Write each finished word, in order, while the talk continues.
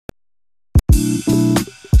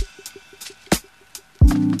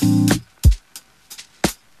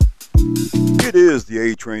the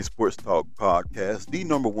A-Train Sports Talk podcast, the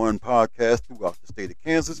number one podcast throughout the state of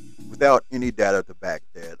Kansas without any data to back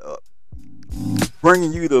that up.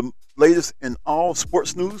 Bringing you the latest in all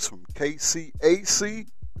sports news from KCAC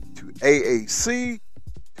to AAC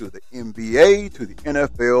to the NBA to the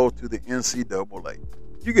NFL to the NCAA.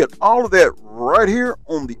 You get all of that right here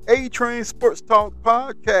on the A-Train Sports Talk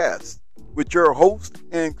podcast with your host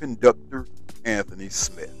and conductor, Anthony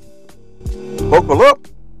Smith. Buckle up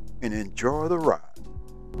and enjoy the ride.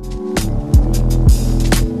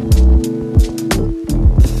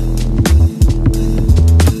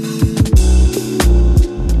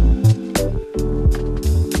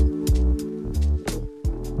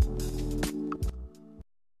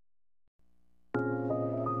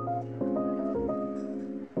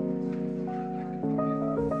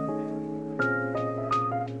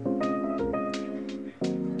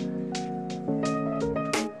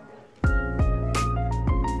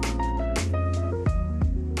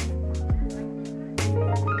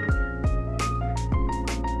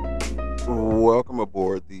 Welcome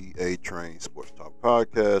aboard the A-Train Sports Talk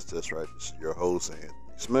podcast. That's right, this is your host, Anthony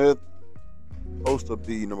Smith, host of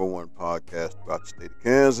the number one podcast throughout the state of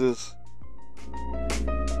Kansas.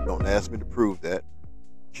 Don't ask me to prove that.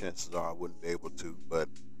 Chances are I wouldn't be able to, but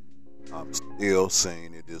I'm still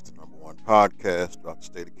saying it is the number one podcast throughout the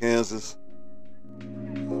state of Kansas.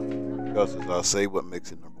 Because as I say, what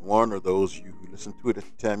makes it number one are those of you who listen to it at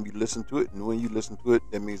the time you listen to it. And when you listen to it,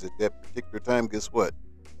 that means at that particular time, guess what?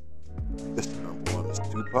 It's the number one. It's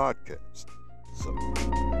two podcasts. So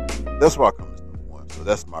that's why I come as number one. So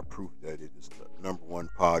that's my proof that it is the number one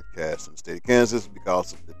podcast in the state of Kansas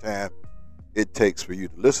because of the time it takes for you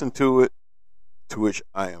to listen to it, to which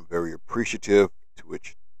I am very appreciative, to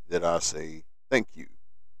which that I say thank you.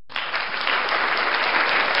 I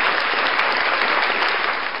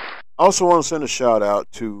also want to send a shout out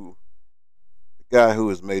to the guy who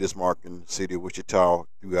has made his mark in the city of Wichita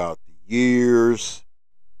throughout the years.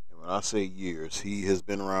 When I say years, he has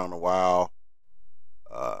been around a while.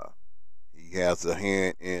 He has a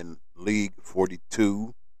hand in League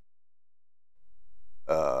 42.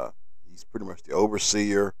 He's pretty much the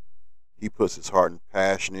overseer. He puts his heart and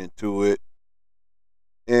passion into it.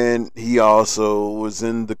 And he also was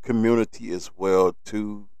in the community as well,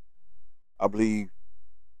 too. I believe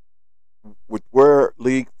with where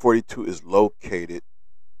League 42 is located,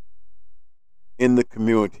 in the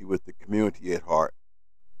community, with the community at heart.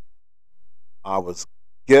 I was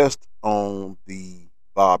guest on the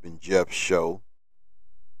Bob and Jeff show.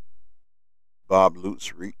 Bob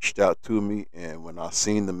Lutz reached out to me, and when I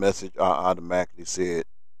seen the message, I automatically said,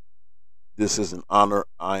 this is an honor.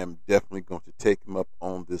 I am definitely going to take him up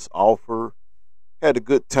on this offer. Had a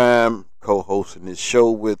good time co-hosting this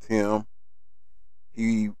show with him.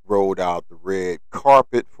 He rolled out the red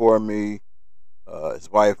carpet for me.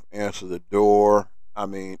 His wife answered the door. I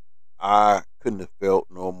mean, I couldn't have felt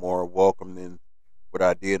no more welcome than what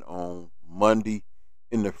I did on Monday.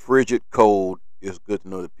 In the frigid cold, it's good to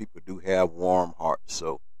know that people do have warm hearts.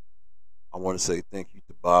 So I want to say thank you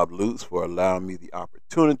to Bob Lutz for allowing me the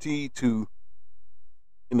opportunity to,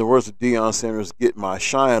 in the words of Deion Sanders, get my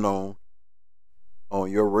shine on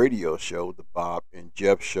your radio show, the Bob and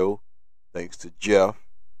Jeff show. Thanks to Jeff.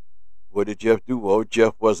 What did Jeff do? Well,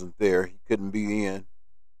 Jeff wasn't there. He couldn't be in.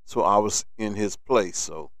 So I was in his place.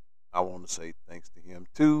 So I want to say thanks to him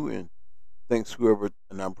too, and thanks whoever,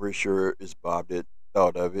 and I'm pretty sure it's Bob that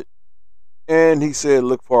thought of it. And he said,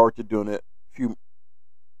 look forward to doing it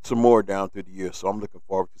some more down through the year. So I'm looking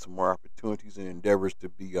forward to some more opportunities and endeavors to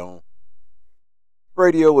be on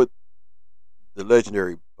radio with the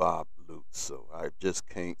legendary Bob Lutz. So I just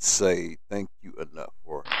can't say thank you enough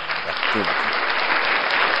for the opportunity.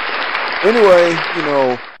 Anyway,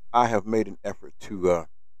 I have made an effort to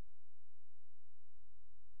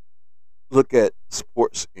look at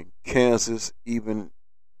sports in Kansas, even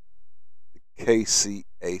the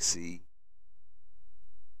KCAC.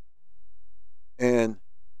 And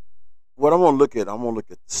what I'm going to look at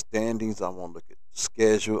the standings. I'm going to look at the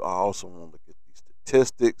schedule. I also want to look at the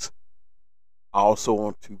statistics. I also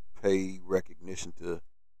want to pay recognition to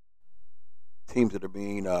teams that are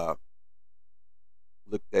being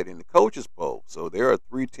looked at in the coaches poll. So there are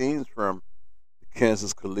 3 teams from the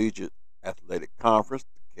Kansas Collegiate Athletic Conference, the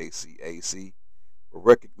KCAC, were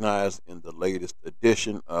recognized in the latest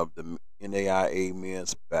edition of the NAIA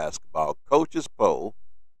Men's Basketball Coaches Poll.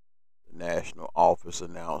 The national office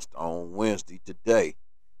announced on Wednesday today.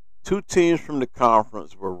 2 teams from the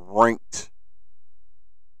conference were ranked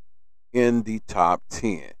in the top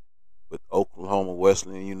 10, with Oklahoma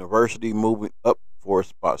Wesleyan University moving up 4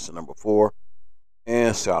 spots to number 4,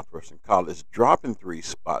 and Southwestern College dropping 3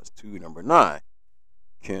 spots to number 9.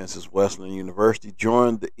 Kansas Wesleyan University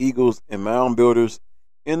joined the Eagles and Mound Builders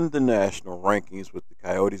in the national rankings, with the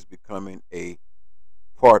Coyotes becoming a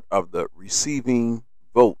part of the receiving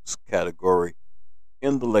votes category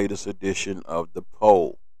in the latest edition of the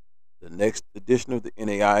poll. The next edition of the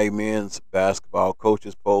NAIA Men's Basketball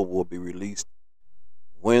Coaches Poll will be released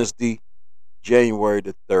Wednesday, January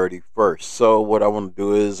the 31st. So what I want to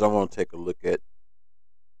do is I want to take a look at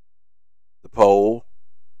the poll,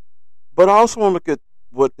 but I also want to look at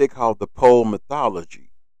what they call the poll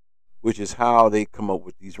mythology, which is how they come up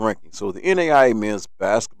with these rankings. So the NAIA Men's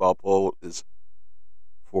Basketball Poll is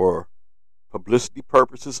for publicity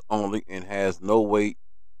purposes only and has no weight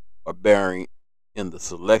or bearing in the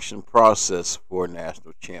selection process for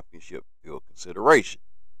national championship field consideration.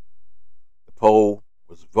 The poll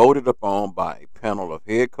was voted upon by a panel of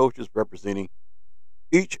head coaches representing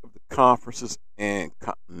each of the conferences and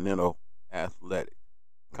Continental Athletic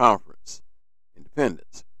Conference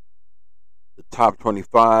independents. The top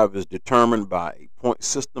 25 is determined by a point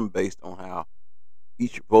system based on how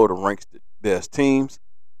each voter ranks the best teams.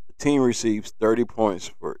 The team receives 30 points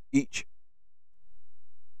for each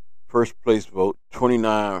first place vote,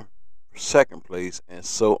 29 for second place, and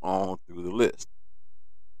so on through the list.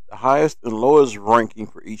 The highest and lowest ranking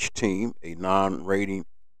for each team, a non-rating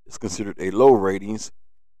is considered a low ratings,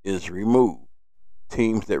 is removed.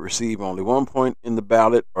 Teams that receive only 1 point in the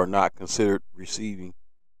ballot are not considered receiving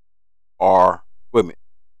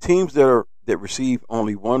teams that receive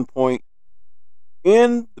only 1 point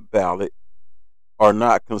in the ballot are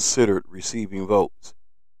not considered receiving votes.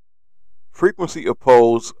 Frequency of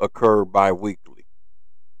polls occur bi-weekly.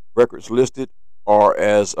 Records listed are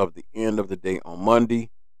as of the end of the day on Monday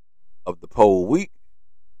of the poll week.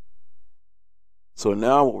 So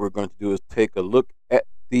now what we're going to do is take a look at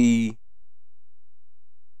the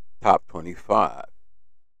top 25.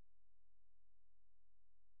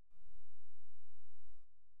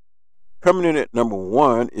 Coming in at number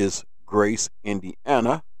 1 is Grace,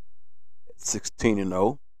 Indiana, at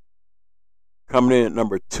 16-0. Coming in at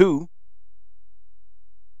number 2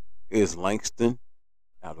 is Langston,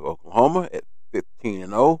 out of Oklahoma, at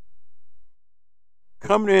 15-0.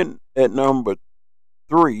 Coming in at number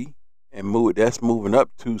 3, and that's moving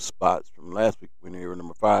up 2 spots from last week when they were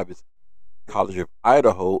number 5, is College of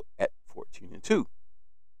Idaho at 14-2.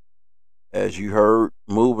 As you heard,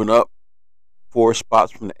 moving up 4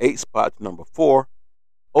 spots from the 8 spot to number 4,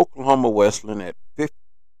 Oklahoma Wesleyan at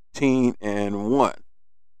 15-1.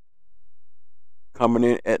 Coming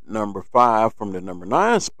in at number 5 from the number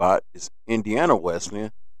 9 spot is Indiana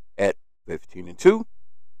Wesleyan at 15-2.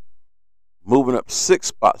 Moving up 6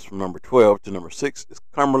 spots from number 12 to number 6 is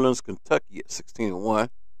Cumberland's Kentucky at 16-1.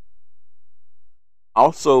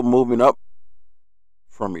 Also moving up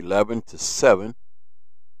from 11 to 7,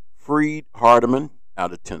 Freed Hardeman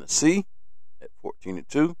out of Tennessee at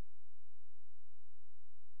 14-2.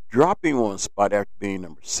 Dropping 1 spot after being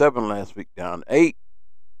number 7 last week down to 8,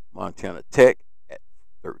 Montana Tech at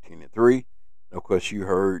 13-3. And of course, you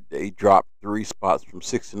heard they dropped 3 spots from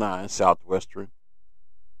 6 to 9, Southwestern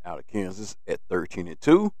out of Kansas at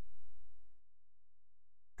 13-2.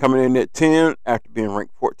 Coming in at 10 after being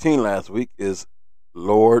ranked 14 last week is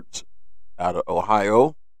Lords out of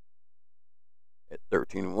Ohio at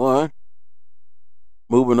 13-1.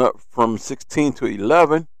 Moving up from 16 to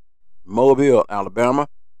 11, Mobile, Alabama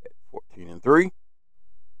at 14-3.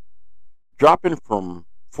 Dropping from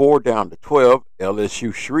 4 down to 12,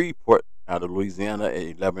 LSU Shreveport out of Louisiana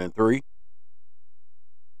at 11-3.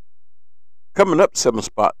 Coming up 7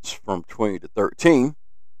 spots from 20 to 13,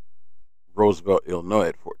 Roosevelt, Illinois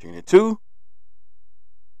at 14-2.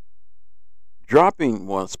 Dropping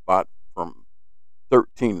 1 spot from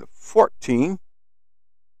 13 to 14,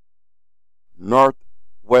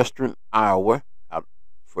 Northwestern Iowa out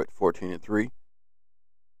at 14-3.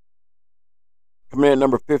 Coming in at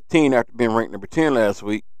number 15 after being ranked number 10 last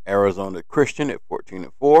week, Arizona Christian at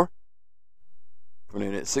 14-4. Coming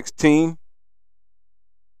in at 16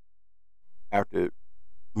 after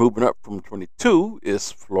moving up from 22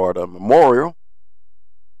 is Florida Memorial.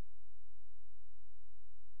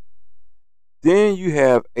 Then you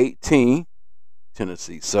have 18,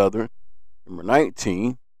 Tennessee Southern. Number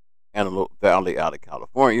 19, Antelope Valley out of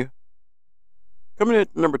California. Coming in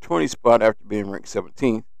at the number 20 spot after being ranked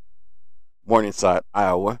 17th, Morningside,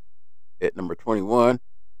 Iowa. At number 21,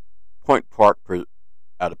 Point Park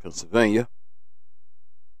out of Pennsylvania.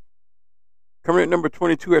 Coming in at number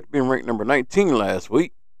 22 after being ranked number 19 last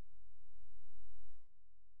week,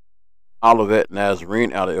 Olivet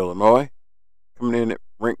Nazarene out of Illinois. Coming in at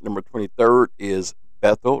ranked number 23rd is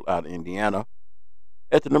Bethel out of Indiana.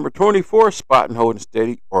 At the number 24 spot and holding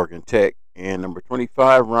steady, Oregon Tech. And number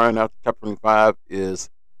 25, rounding out the top 25, is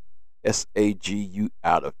SAGU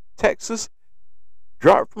out of Texas.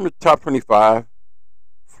 Dropped from the top 25,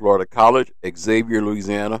 Florida College, Xavier,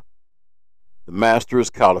 Louisiana, the Masters,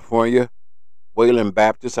 California, Wayland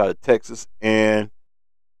Baptist out of Texas, and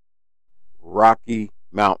Rocky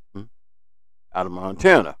Mountain out of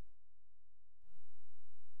Montana.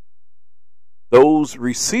 Those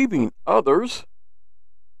receiving others: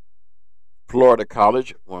 Florida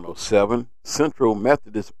College, 107, Central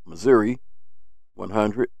Methodist, Missouri,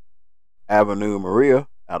 100, Avenue Maria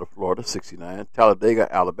out of Florida, 69, Talladega,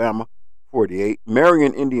 Alabama, 48,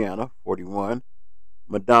 Marion, Indiana, 41,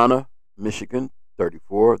 Madonna, Michigan,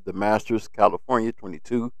 34, the Masters, California,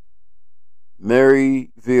 22,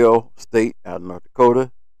 Maryville State out of North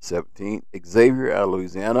Dakota, 17, Xavier out of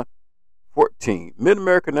Louisiana, 14,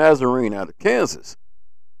 Mid-America Nazarene out of Kansas,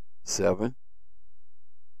 7,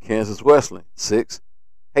 Kansas Wesleyan, 6,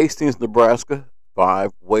 Hastings, Nebraska,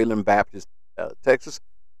 5, Wayland Baptist out of Texas,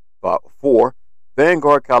 4,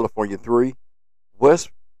 Vanguard, California, 3, West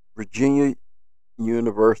Virginia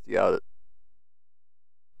University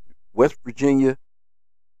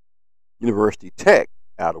Tech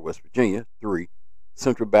out of West Virginia, 3,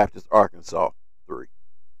 Central Baptist, Arkansas, 3.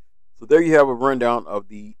 So there you have a rundown of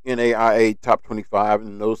the NAIA top 25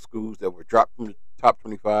 and those schools that were dropped from the top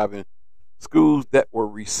 25 and schools that were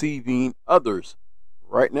receiving others.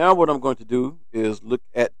 Right now, what I'm going to do is look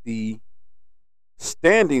at the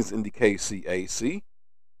standings in the KCAC.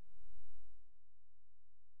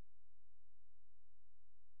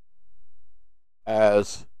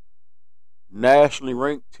 As nationally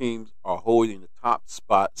ranked teams are holding the top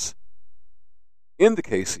spots in the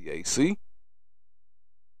KCAC.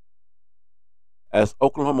 As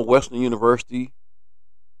Oklahoma Wesleyan University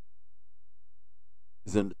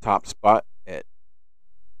is in the top spot at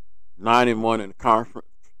 9-1 in the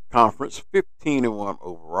conference, 15-1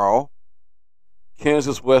 overall.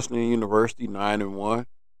 Kansas Wesleyan University, 9-1,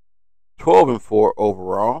 12-4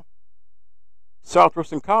 overall.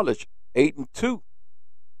 Southwestern College, 8-2,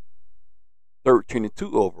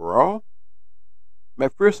 13-2 overall.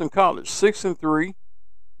 McPherson College, 6-3,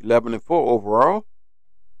 11-4 overall.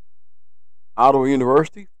 Ottawa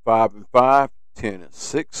University, 5-5,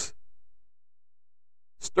 10-6.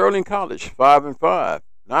 Sterling College, 5-5,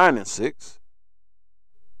 9-6.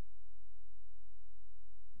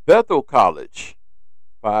 Bethel College,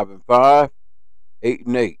 5-5,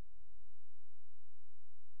 8-8.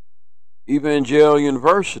 Evangel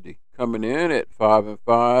University coming in at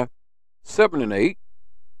 5-5, 7-8.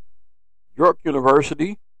 York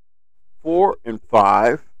University,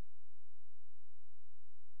 4-5.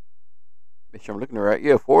 Make sure I'm looking at it right.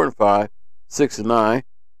 Yeah, 4-5, 6-9.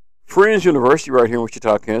 Friends University right here in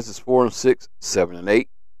Wichita, Kansas, 4-6, 7-8.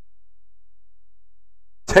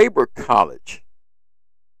 Tabor College,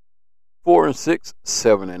 4-6,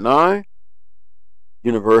 7-9.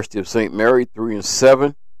 University of St. Mary,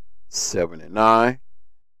 3-7, 7-9.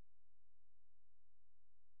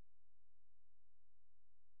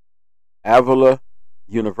 Avila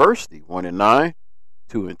University, 1-9,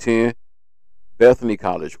 2-10. Bethany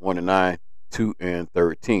College, 1-9,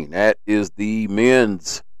 2-13. That is the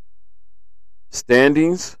men's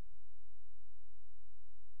standings.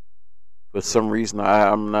 For some reason,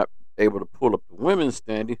 I'm not able to pull up the women's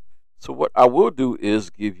standings. So what I will do is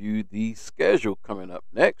give you the schedule coming up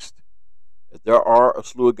next. There are a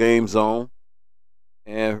slew of games on,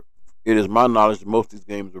 and it is my knowledge that most of these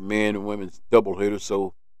games are men and women's doubleheaders.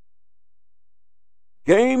 So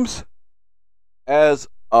games as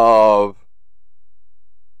of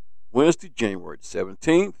Wednesday, January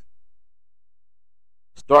 17th.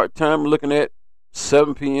 Start time looking at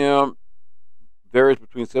 7 p.m. Varies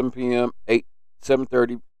between 7 p.m.,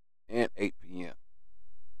 7:30, and 8 p.m.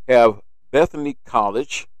 Have Bethany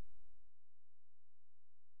College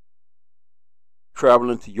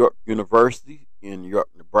traveling to York University in York,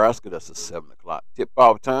 Nebraska. That's a 7 o'clock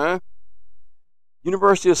tip-off time.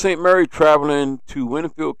 University of St. Mary traveling to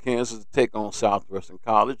Winfield, Kansas to take on Southwestern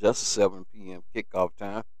College. That's a 7 p.m. kickoff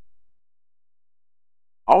time.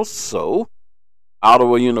 Also,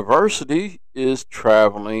 Ottawa University is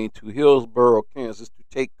traveling to Hillsboro, Kansas to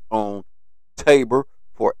take on Tabor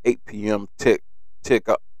for 8 p.m.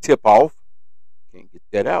 tip-off. Can't get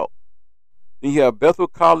that out. Then you have Bethel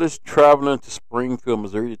College traveling to Springfield,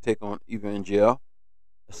 Missouri to take on Evangel.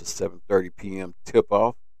 That's a 7:30 p.m.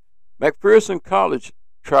 tip-off. McPherson College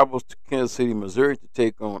travels to Kansas City, Missouri to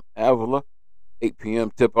take on Avila, 8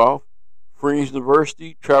 p.m. tip-off. Friends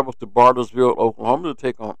University travels to Bartlesville, Oklahoma to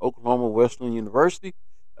take on Oklahoma Wesleyan University.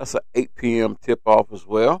 That's an 8 p.m. tip-off as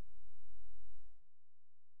well.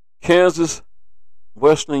 Kansas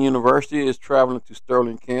Western University is traveling to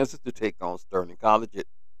Sterling, Kansas to take on Sterling College at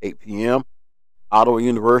 8 p.m. Ottawa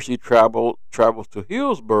University travels to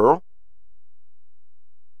Hillsborough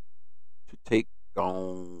to take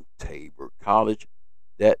on Tabor College.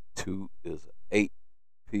 That too is 8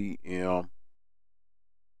 p.m.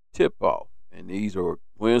 tip-off. And these are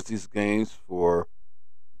Wednesday's games for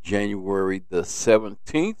January the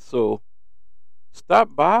 17th. So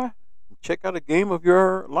stop by and check out a game of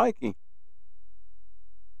your liking.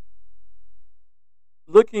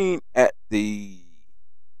 Looking at the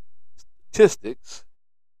statistics,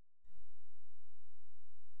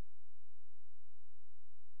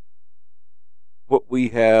 what we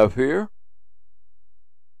have here,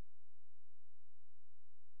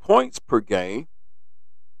 points per game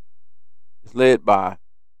is led by,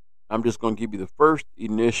 I'm just going to give you the first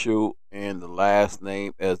initial and the last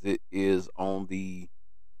name as it is on the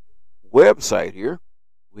website here.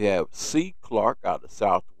 We have C. Clark out of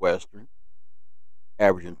Southwestern,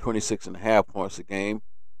 averaging 26.5 points a game.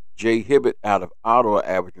 J. Hibbett out of Ottawa,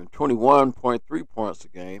 averaging 21.3 points a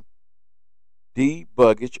game. D.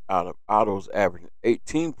 Buggage out of Ottawa's averaging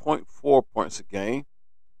 18.4 points a game.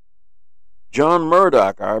 John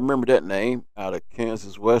Murdoch, I remember that name, out of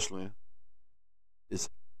Kansas Wesleyan, is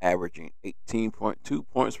averaging 18.2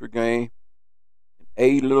 points per game. And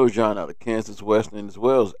A. Littlejohn out of Kansas Wesleyan as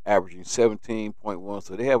well is averaging 17.1.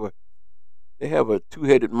 So they have a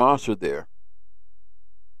two-headed monster there.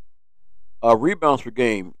 Rebounds per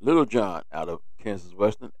game, Littlejohn out of Kansas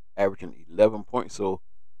Wesleyan averaging 11 points. So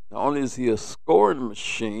not only is he a scoring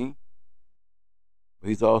machine, but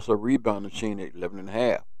he's also a rebound machine at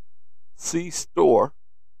 11.5. C. Store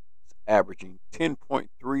is averaging 10.3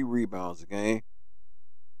 rebounds a game.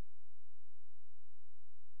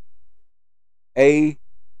 A.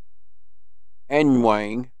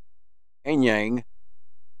 Anyang,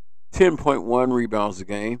 10.1 rebounds a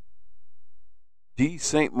game. D.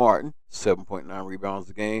 St. Martin, 7.9 rebounds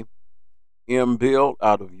a game. M. Bill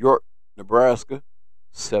out of York, Nebraska,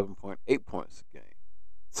 7.8 points a game.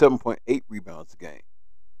 7.8 rebounds a game.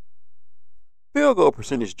 Field goal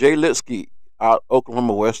percentage, Jay Litsky out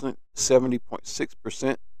Oklahoma Wesleyan,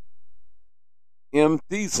 70.6%. M.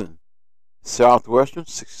 Thiessen, Southwestern,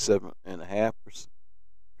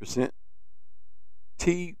 67.5%.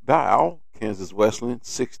 T. Bow, Kansas Wesleyan,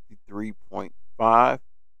 63.5%.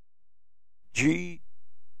 G.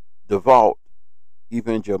 DeVault,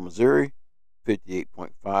 Evangel, Missouri,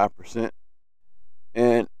 58.5%.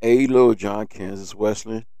 And A. Littlejohn, Kansas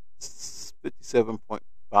Wesleyan,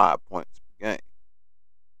 57.5 points per game.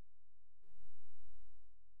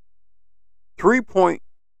 3-point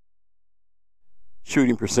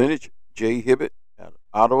shooting percentage, J. Hibbett out of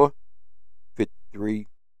Ottawa, 53%.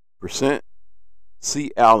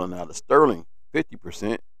 C. Allen out of Sterling,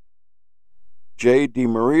 50%. J.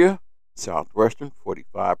 DeMaria, Southwestern,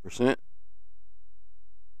 45%.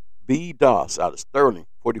 B. Doss out of Sterling,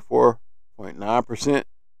 44.9%.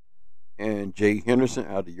 And J. Henderson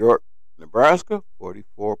out of York, Nebraska,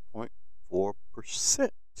 44.4%.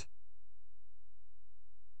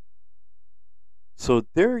 So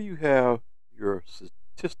there you have your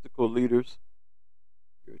statistical leaders,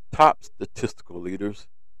 your top statistical leaders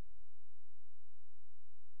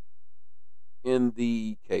in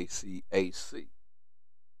the KCAC.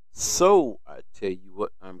 So I tell you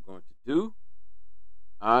what I'm going to do.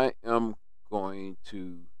 I am going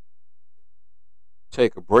to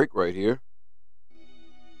take a break right here.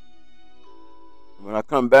 When I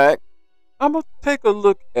come back, I'm going to take a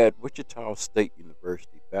look at Wichita State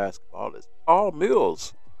University basketball as Paul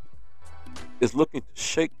Mills is looking to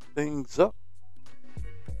shake things up.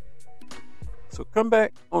 So come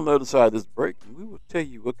back on the other side of this break, and we will tell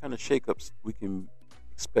you what kind of shakeups we can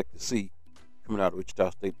expect to see coming out of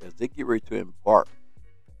Wichita State as they get ready to embark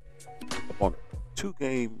upon a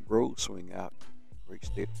 2-game road swing out in the great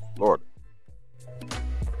state of Florida.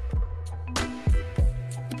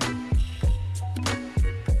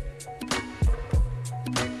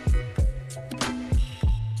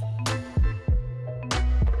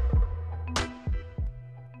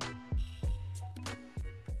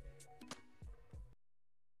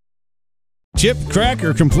 Chipped, cracked,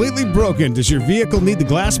 or completely broken, does your vehicle need the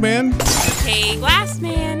Glass Man? Hey, Glass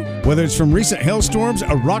Man. Whether it's from recent hailstorms,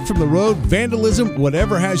 a rock from the road, vandalism,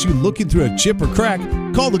 whatever has you looking through a chip or crack,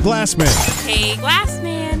 call the Glass Man. Hey, Glass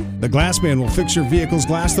Man. The Glass Man will fix your vehicle's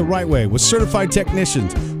glass the right way with certified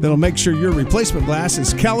technicians that'll make sure your replacement glass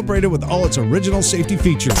is calibrated with all its original safety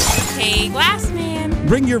features. Hey, Glass Man.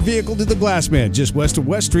 Bring your vehicle to the Glass Man just west of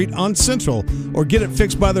West Street on Central, or get it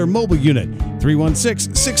fixed by their mobile unit,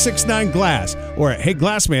 316-669-GLASS, or at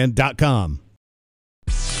heyglassman.com.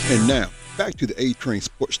 And now, Back to the A Train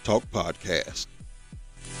Sports Talk podcast.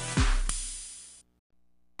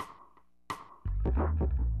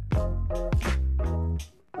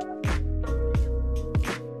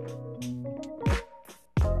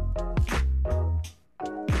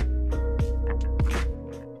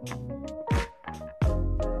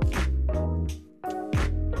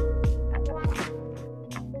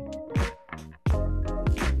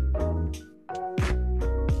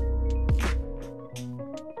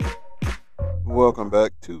 Welcome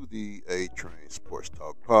back to the A Train Sports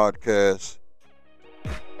Talk podcast.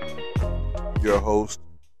 Your host,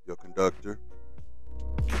 your conductor,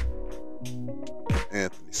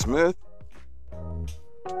 Anthony Smith.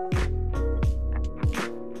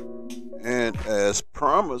 And as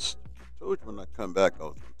promised, I told you when I come back I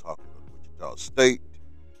was going to talk a little Wichita State.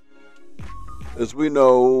 As we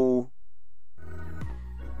know,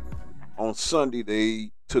 on Sunday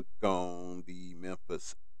they took on the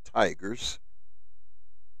Memphis Tigers.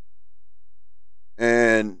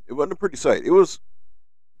 And it wasn't a pretty sight. It was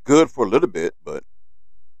good for a little bit, but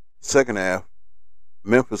second half,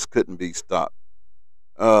 Memphis couldn't be stopped.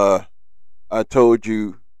 I told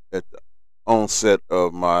you at the onset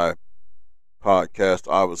of my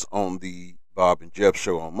podcast, I was on the Bob and Jeff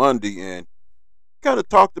show on Monday and kind of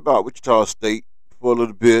talked about Wichita State for a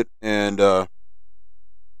little bit. And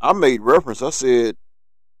I made reference. I said,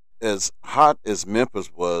 as hot as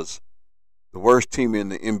Memphis was, the worst team in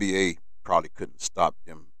the NBA probably couldn't stop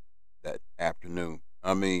them that afternoon.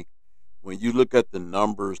 I mean, when you look at the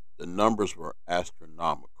numbers were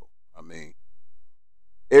astronomical. I mean,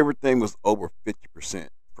 everything was over 50%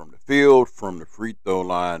 from the field, from the free throw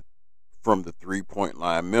line, from the three-point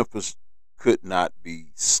line. Memphis could not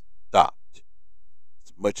be stopped.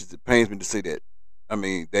 As much as it pains me to say that, I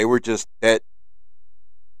mean, they were just that.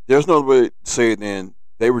 There's no way to say it then.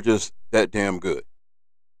 They were just that damn good.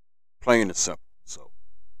 Plain and simple. So,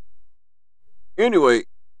 anyway,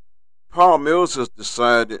 Paul Mills has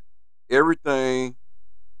decided everything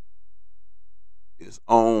is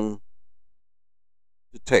on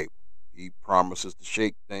the table. He promises to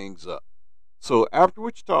shake things up. So after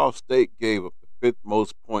Wichita State gave up the fifth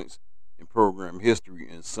most points in program history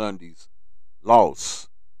in Sunday's loss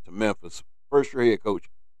to Memphis, first-year head coach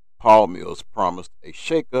Paul Mills promised a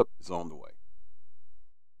shakeup is on the way.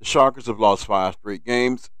 The Shockers have lost 5 straight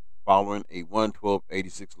games following a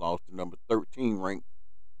 112-86 loss to number 13 ranked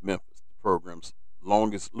Memphis, the program's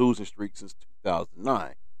longest losing streak since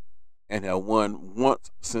 2009, and have won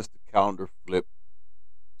once since the calendar flipped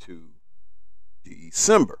to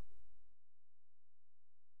December.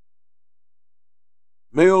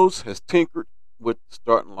 Mills has tinkered with the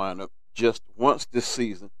starting lineup just once this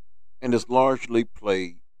season and has largely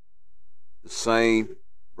played the same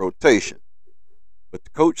rotation. But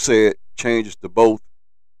the coach said changes to both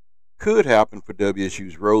could happen for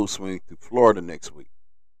WSU's road swing to Florida next week.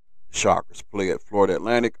 The Shockers play at Florida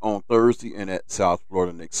Atlantic on Thursday and at South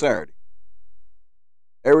Florida next Saturday.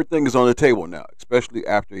 Everything is on the table now, especially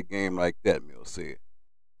after a game like that, Mills said.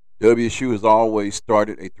 WSU has always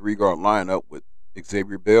started a three-guard lineup with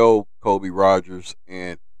Xavier Bell, Kobe Rogers,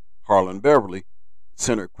 and Harlan Beverly,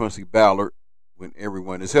 center Quincy Ballard when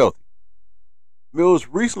everyone is healthy. Mills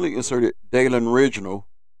recently inserted Dalen Reginald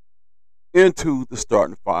into the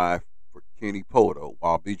starting five for Kenny Poto,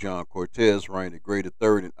 while Bijan Cortez, Ryan DeGray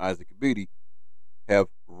III, and Isaac Abidi have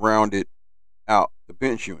rounded out the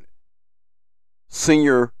bench unit.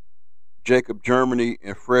 Senior Jacob Germany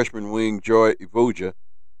and freshman wing Joy Ivoja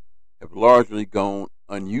have largely gone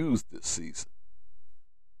unused this season.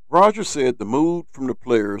 Rogers said the mood from the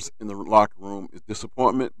players in the locker room is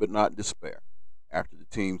disappointment but not despair after the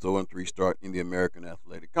team's 0-3 start in the American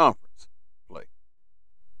Athletic Conference play.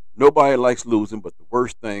 Nobody likes losing, but the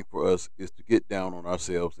worst thing for us is to get down on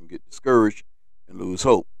ourselves and get discouraged and lose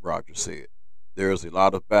hope, Rogers said. There is a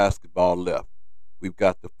lot of basketball left. We've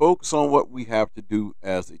got to focus on what we have to do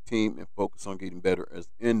as a team and focus on getting better as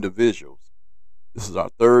individuals. This is our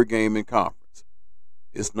third game in conference.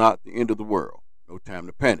 It's not the end of the world. No time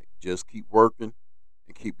to panic. Just keep working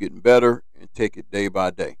and keep getting better and take it day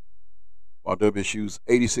by day. While WSU's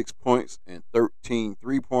 86 points and 13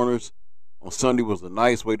 three-pointers on Sunday was a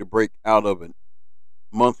nice way to break out of a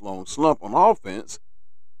month-long slump on offense,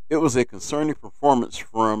 it was a concerning performance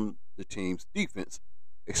from the team's defense,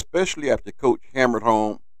 especially after coach hammered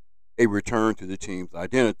home a return to the team's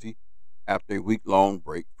identity after a week-long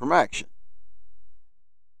break from action.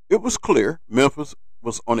 It was clear Memphis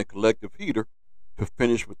was on a collective heater to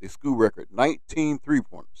finish with a school record 19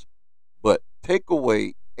 three-pointers, but take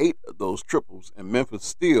away 8 of those triples and Memphis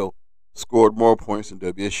still scored more points than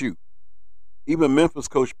WSU. Even Memphis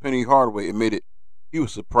coach Penny Hardaway admitted he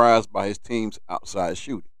was surprised by his team's outside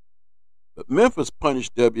shooting. But Memphis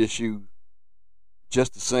punished WSU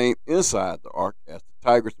just the same inside the arc as the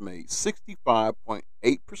Tigers made 65.8%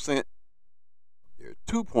 of their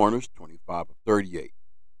two-pointers, 25 of 38.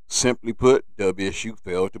 Simply put, WSU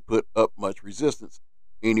failed to put up much resistance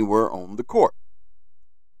anywhere on the court.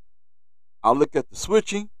 I'll look at the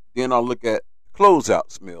switching, then I'll look at the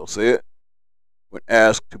closeouts, Mills said. When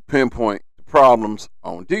asked to pinpoint the problems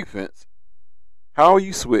on defense, how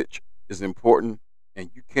you switch is important, and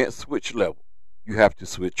you can't switch level. You have to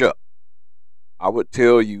switch up. I would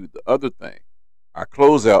tell you the other thing. Our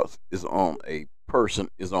closeouts is on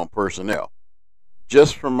personnel.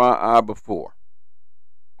 Just from my eye before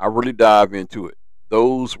I really dive into it,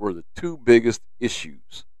 those were the two biggest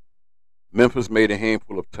issues. Memphis made a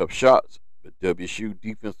handful of tough shots, but WSU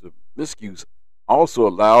defensive miscues also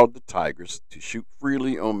allowed the Tigers to shoot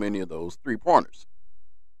freely on many of those three-pointers.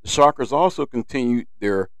 The Shockers also continued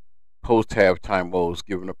their post-halftime woes,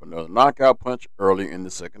 giving up another knockout punch early in the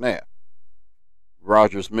second half.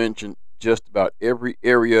 Rogers mentioned just about every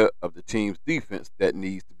area of the team's defense that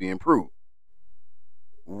needs to be improved.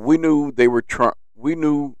 We knew they were trying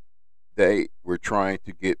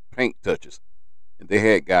to get paint touches, and they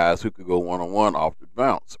had guys who could go one-on-one off the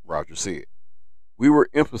bounce, Rogers said. We were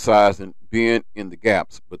emphasizing being in the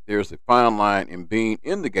gaps, but there's a fine line in being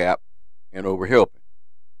in the gap and overhelping.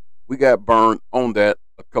 We got burned on that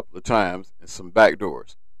a couple of times and some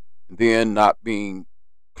backdoors, and then not being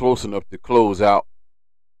close enough to close out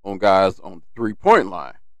on guys on the three-point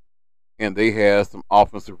line. And they had some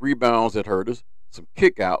offensive rebounds that hurt us, some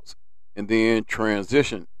kickouts, and then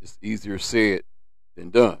transition is easier said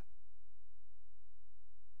than done.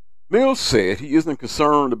 Mills said he isn't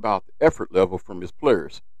concerned about the effort level from his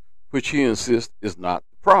players, which he insists is not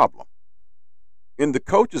the problem. In the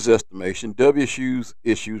coach's estimation, WSU's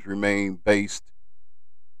issues remain based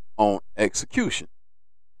on execution.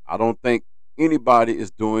 I don't think anybody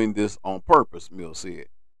is doing this on purpose, Mills said.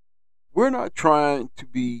 We're not trying to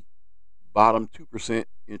be bottom 2%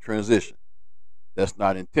 in transition. That's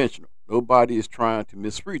not intentional. Nobody is trying to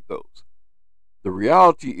miss free throws. The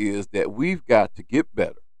reality is that we've got to get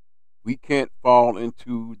better. We can't fall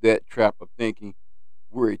into that trap of thinking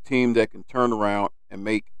we're a team that can turn around and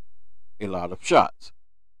make a lot of shots.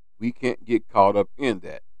 We can't get caught up in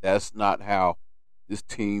that. That's not how this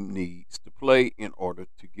team needs to play in order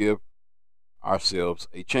to give ourselves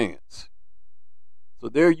a chance. So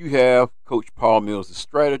there you have Coach Paul Mills'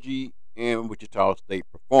 strategy and Wichita State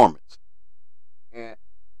performance. And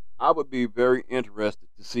I would be very interested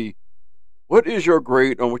to see what is your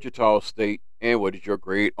grade on Wichita State and what is your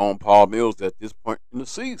grade on Paul Mills at this point in the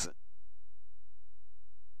season.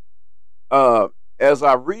 As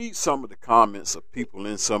I read some of the comments of people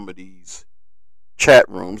in some of these chat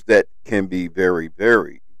rooms that can be very,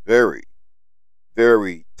 very, very,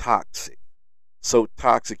 very toxic. So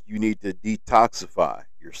toxic you need to detoxify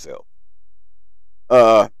yourself.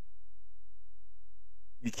 You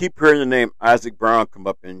keep hearing the name Isaac Brown come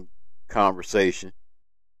up in conversation,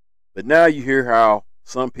 but now you hear how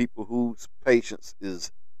some people whose patience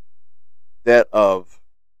is that of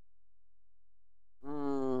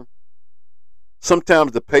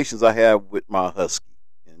sometimes the patience I have with my husky,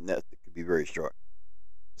 and that could be very short.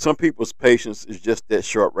 Some people's patience is just that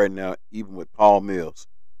short right now, even with Paul Mills.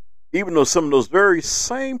 Even though some of those very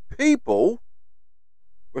same people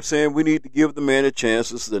were saying we need to give the man a chance.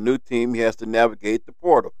 This is a new team. He has to navigate the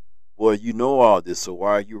portal. Well, you know all this, so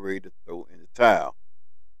why are you ready to throw in the towel?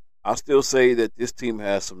 I still say that this team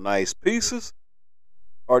has some nice pieces.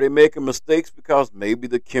 Are they making mistakes because maybe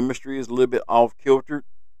the chemistry is a little bit off kilter?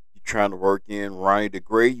 You're trying to work in Ronnie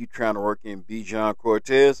DeGray. You're trying to work in Bijan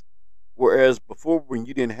Cortez. Whereas before, when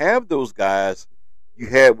you didn't have those guys, you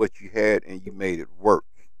had what you had and you made it work.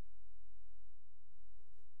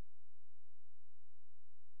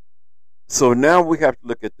 So now we have to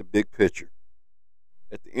look at the big picture.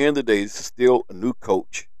 At the end of the day, this is still a new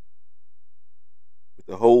coach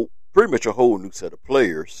with pretty much a whole new set of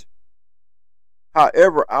players.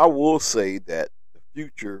 However, I will say that the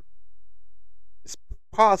future is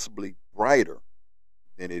possibly brighter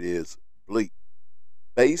than it is bleak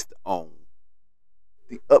based on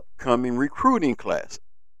the upcoming recruiting class.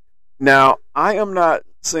 Now, I am not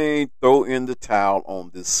saying throw in the towel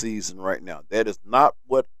on this season right now. That is not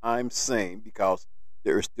what I'm saying because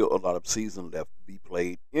there is still a lot of season left to be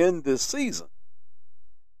played in this season.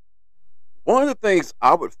 One of the things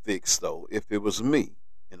I would fix, though, if it was me,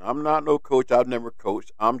 and I'm not no coach, I've never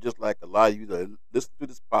coached. I'm just like a lot of you that listen to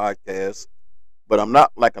this podcast, but I'm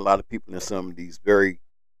not like a lot of people in some of these very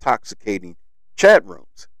intoxicating chat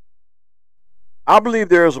rooms. I believe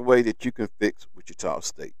there is a way that you can fix Wichita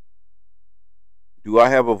State. Do I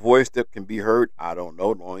have a voice that can be heard? I don't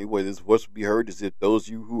know. The only way this voice will be heard is if those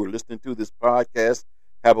of you who are listening to this podcast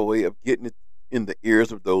have a way of getting it in the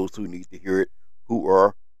ears of those who need to hear it, who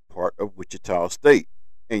are part of Wichita State.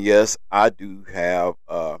 And yes, I do have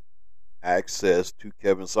access to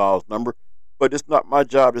Kevin Saul's number, but it's not my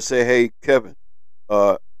job to say, hey, Kevin,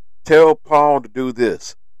 tell Paul to do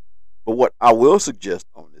this. But what I will suggest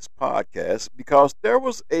on this podcast, because there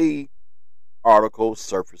was a article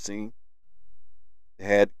surfacing that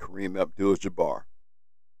had Kareem Abdul-Jabbar.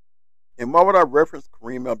 And why would I reference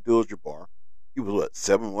Kareem Abdul-Jabbar? He was what,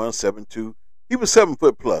 7'1", 7'2"? He was 7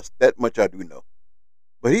 foot plus. That much I do know.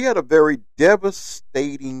 But he had a very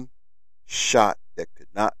devastating shot that could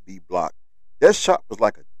not be blocked. That shot was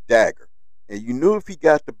like a dagger. And you knew if he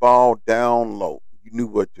got the ball down low, you knew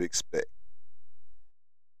what to expect.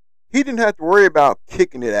 He didn't have to worry about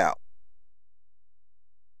kicking it out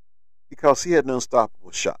because he had an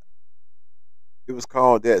unstoppable shot. It was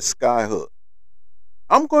called that sky hook.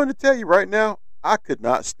 I'm going to tell you right now, I could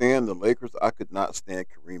not stand the Lakers. I could not stand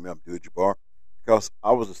Kareem Abdul-Jabbar because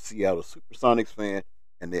I was a Seattle Supersonics fan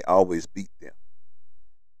and they always beat them.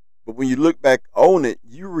 But when you look back on it,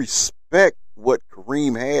 you respect what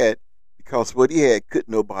Kareem had because what he had could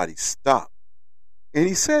nobody stop. And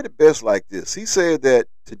he said it best like this. He said that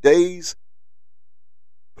today's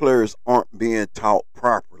players aren't being taught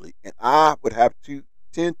properly. And I would have to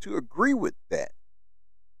tend to agree with that.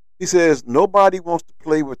 He says nobody wants to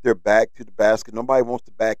play with their back to the basket. Nobody wants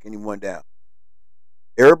to back anyone down.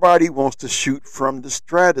 Everybody wants to shoot from the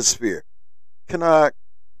stratosphere. Can I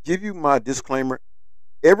give you my disclaimer?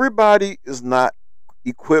 Everybody is not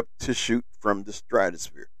equipped to shoot from the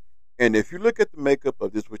stratosphere. And if you look at the makeup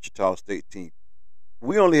of this Wichita State team,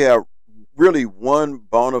 we only have really one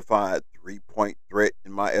bona fide three-point threat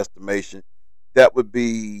in my estimation. That would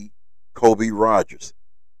be Kobe Rogers.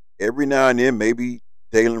 Every now and then, maybe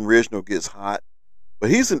Dalen Ridgenow gets hot, but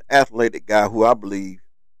he's an athletic guy who I believe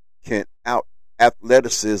can out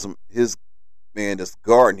athleticism his man that's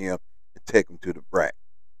guarding him and take him to the rack.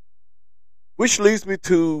 Which leads me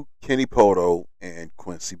to Kenny Poto and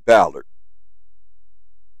Quincy Ballard.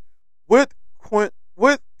 With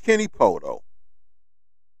Kenny Poto,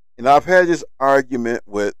 and I've had this argument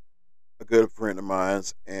with a good friend of mine,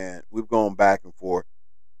 and we've gone back and forth.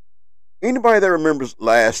 Anybody that remembers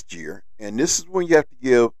last year, and this is when you have to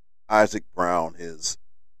give Isaac Brown his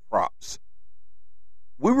props.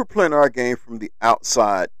 We were playing our game from the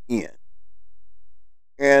outside in.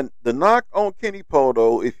 And the knock on Kenny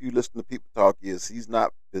Poto, if you listen to people talk, is he's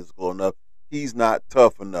not physical enough. He's not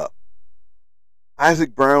tough enough.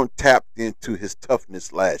 Isaac Brown tapped into his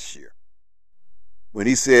toughness last year when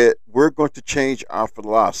he said, we're going to change our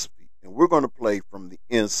philosophy and we're going to play from the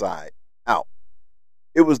inside out.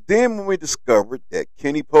 It was then when we discovered that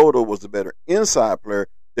Kenny Poto was a better inside player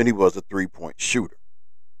than he was a three-point shooter.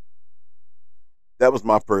 That was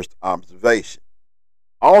my first observation.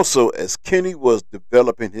 Also, as Kenny was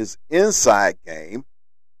developing his inside game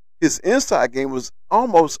was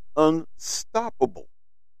almost unstoppable.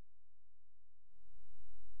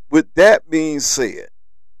 With that being said,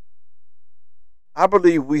 I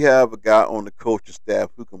believe we have a guy on the coaching staff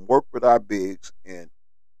who can work with our bigs and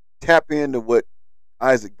tap into what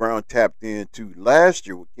Isaac Brown tapped into last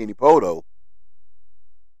year with Kenny Poto.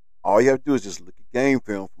 All you have to do is just look at game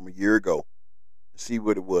film from a year ago and see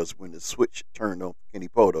what it was when the switch turned on for Kenny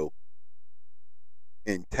Poto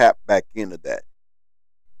and tap back into that.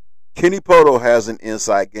 Kenny Poto has an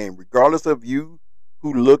inside game, regardless of you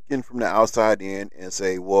who look in from the outside in and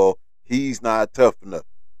say, well, he's not tough enough.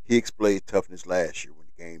 He displayed toughness last year when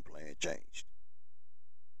the game plan changed.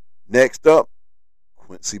 Next up,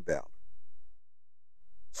 Quincy Ballard.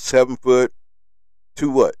 7 foot,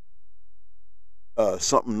 what?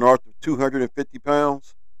 Something north of 250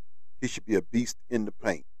 pounds. He should be a beast in the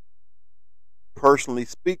paint. Personally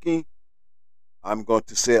speaking, I'm going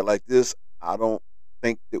to say it like this. I don't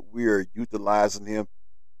think that we are utilizing him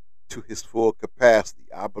to his full capacity.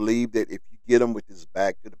 I believe that if you get him with his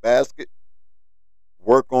back to the basket,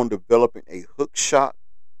 work on developing a hook shot,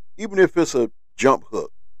 even if it's a jump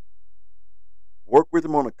hook. Work with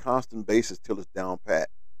him on a constant basis till it's down pat.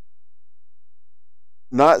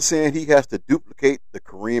 Not saying he has to duplicate the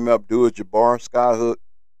Kareem Abdul-Jabbar sky hook,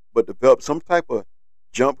 but develop some type of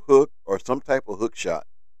jump hook or some type of hook shot.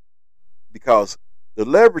 Because the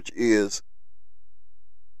leverage is,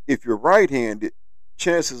 if you're right-handed,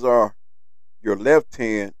 chances are your left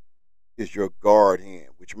hand is your guard hand,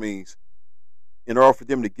 which means in order for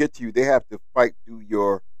them to get to you, they have to fight through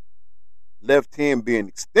your left hand being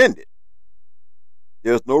extended.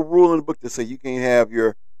 There's no rule in the book that say you can't have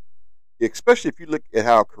your especially if you look at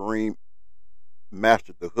how Kareem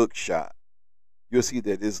mastered the hook shot. You'll see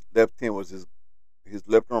that his left hand was his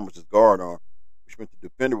left arm was his guard arm, which meant the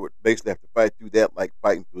defender would basically have to fight through that like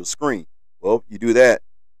fighting through a screen. Well, if you do that,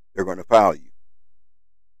 they're going to foul you.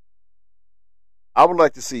 I would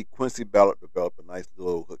like to see Quincy Ballard develop a nice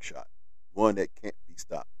little hook shot, one that can't be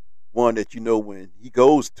stopped, one that when he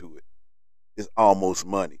goes to it, is almost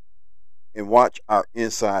money. And watch our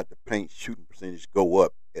inside the paint shooting percentage go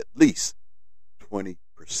up at least 20%.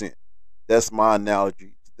 That's my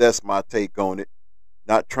analogy. That's my take on it.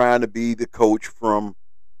 Not trying to be the coach from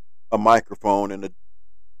a microphone in an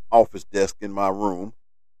office desk in my room.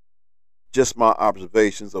 Just my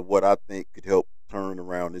observations of what I think could help turn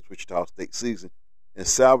around this Wichita State season and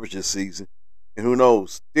salvage this season. And who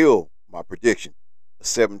knows, still my prediction, a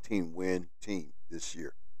 17-win team this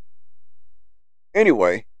year.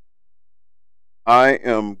 Anyway, I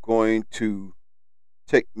am going to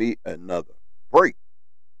take me another break.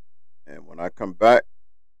 And when I come back,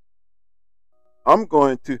 I'm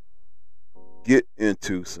going to get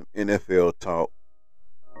into some NFL talk,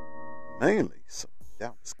 mainly some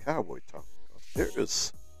Dallas Cowboy talk. There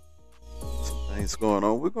is some things going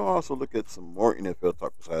on. We're going to also look at some more NFL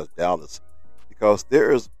talk besides Dallas, because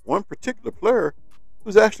there is one particular player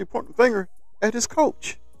who's actually pointing the finger at his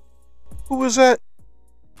coach. Who is that?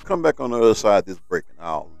 Come back on the other side of this break, and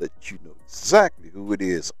I'll let you know exactly who it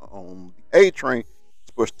is on the A-Train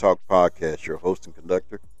Sports Talk Podcast. Your host and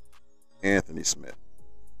conductor, Anthony Smith.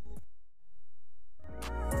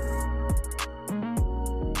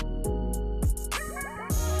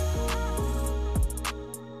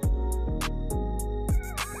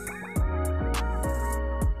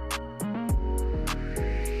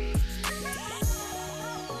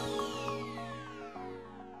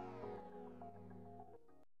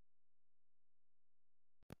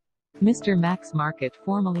 Mr. Max Market,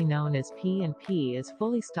 formerly known as P&P, is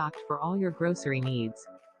fully stocked for all your grocery needs.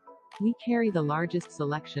 We carry the largest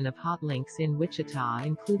selection of hot links in Wichita,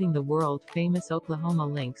 including the world-famous Oklahoma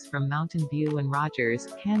links from Mountain View and Rogers,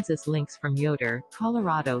 Kansas links from Yoder,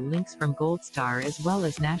 Colorado links from Gold Star, as well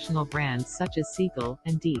as national brands such as Siegel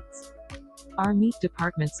and Dietz. Our meat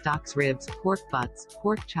department stocks ribs, pork butts,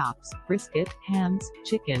 pork chops, brisket, hams,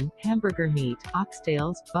 chicken, hamburger meat,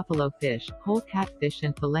 oxtails, buffalo fish, whole catfish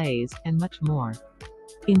and fillets, and much more.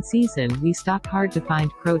 In season, we stock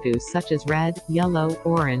hard-to-find produce such as red, yellow,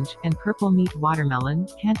 orange, and purple meat, watermelon,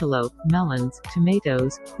 cantaloupe, melons,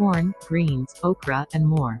 tomatoes, corn, greens, okra, and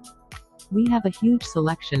more. We have a huge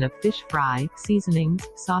selection of fish fry, seasonings,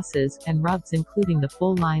 sauces, and rubs, including the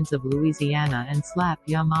full lines of Louisiana and Slap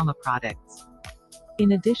Ya Mama products.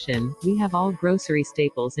 In addition, we have all grocery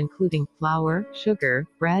staples including flour, sugar,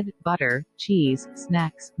 bread, butter, cheese,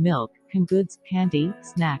 snacks, milk, canned goods, candy,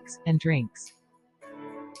 snacks, and drinks.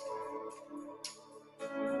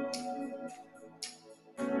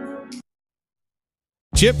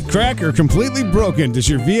 Chipped, cracked, or completely broken, does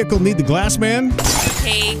your vehicle need the Glass Man?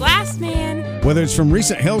 Hey, Glass Man. Whether it's from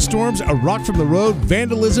recent hailstorms, a rock from the road,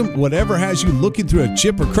 vandalism, whatever has you looking through a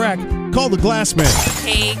chip or crack, call the Glass Man.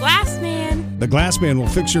 Hey, Glass Man. The Glass Man will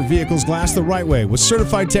fix your vehicle's glass the right way with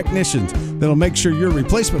certified technicians that'll make sure your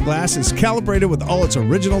replacement glass is calibrated with all its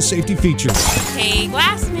original safety features. Hey,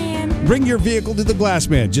 Glass Man. Bring your vehicle to the Glass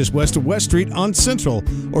Man just west of West Street on Central,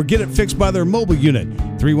 or get it fixed by their mobile unit,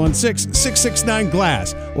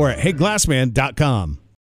 316-669-GLASS, or at heyglassman.com.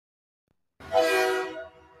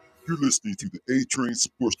 You're listening to the A-Train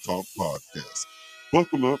Sports Talk Podcast.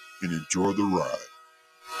 Buckle up and enjoy the ride.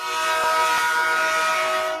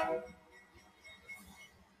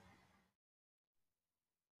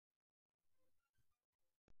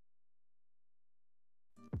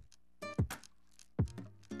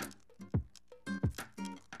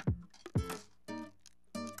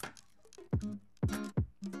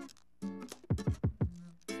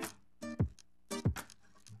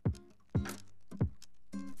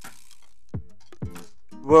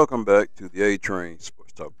 Welcome back to the A-Train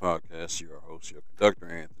Sports Talk Podcast. Your host, your conductor,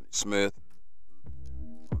 Anthony Smith,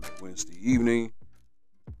 on a Wednesday evening.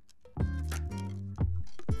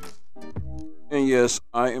 And yes,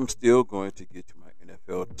 I am still going to get to my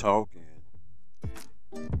NFL talk and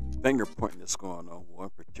finger pointing that's going on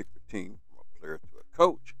one particular team, from a player to a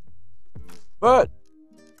coach. But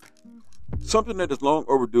something that is long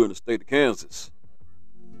overdue in the state of Kansas: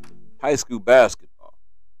 high school basketball.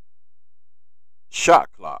 Shot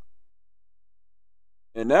clock.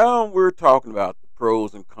 And now we're talking about the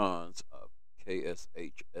pros and cons of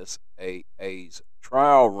KSHSAA's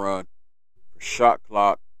trial run for shot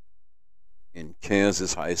clock in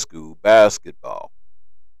Kansas high school basketball.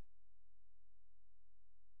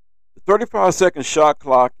 The The 35-second shot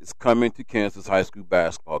clock is coming to Kansas high school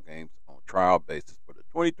basketball games on trial basis for the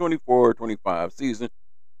 2024-25 season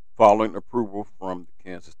following approval from the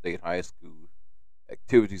Kansas State High School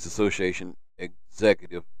Activities Association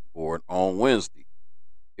Executive Board on Wednesday.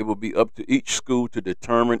 It will be up to each school to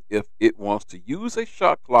determine if it wants to use a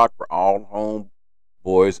shot clock for all home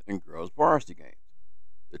boys and girls varsity games.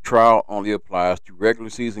 The trial only applies to regular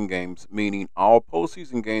season games, meaning all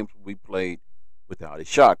postseason games will be played without a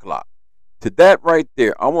shot clock. To that right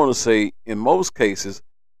there, I want to say in most cases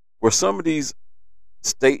where some of these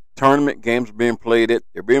state tournament games are being played at,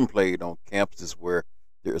 they're being played on campuses where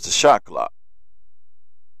there's a shot clock.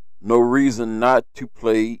 No reason not to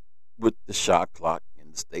play with the shot clock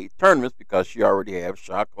in the state tournaments because you already have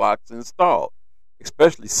shot clocks installed.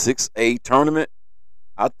 Especially 6A tournament,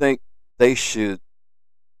 I think they should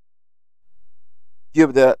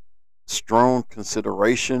give that strong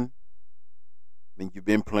consideration. I mean, you've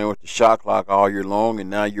been playing with the shot clock all year long, and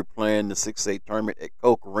now you're playing the 6A tournament at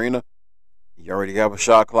Coke Arena. You already have a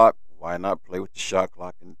shot clock. Why not play with the shot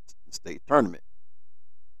clock in the state tournament?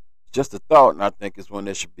 It's just a thought, and I think it's one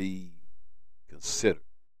that should be considered.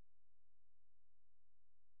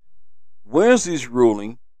 Wednesday's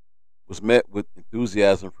ruling was met with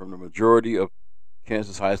enthusiasm from the majority of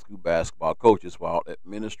Kansas high school basketball coaches, while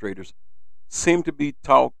administrators seem to be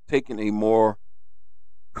taking a more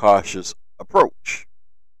cautious approach.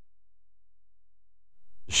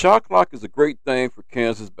 The shot clock is a great thing for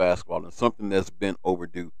Kansas basketball and something that's been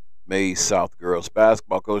overdue, Maize South girls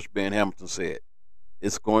basketball coach Ben Hamilton said.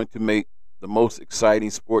 It's going to make the most exciting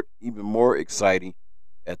sport even more exciting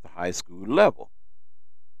at the high school level.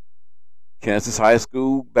 Kansas high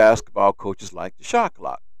school basketball coaches like the shot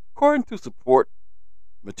clock. According to support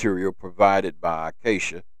material provided by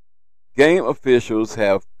Acacia, game officials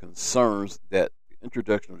have concerns that the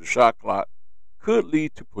introduction of the shot clock could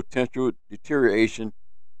lead to potential deterioration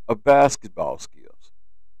of basketball skills.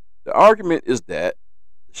 The argument is that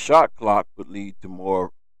the shot clock would lead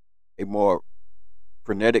to a more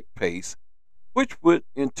frenetic pace, which would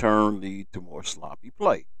in turn lead to more sloppy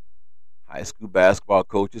play. High school basketball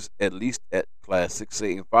coaches, at least at Class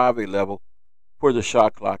 6A and 5A level, where the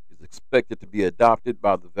shot clock is expected to be adopted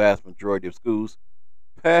by the vast majority of schools,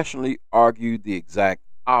 passionately argue the exact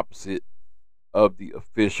opposite of the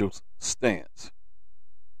officials' stance.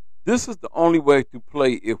 This is the only way to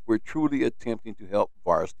play if we're truly attempting to help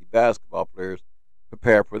varsity basketball players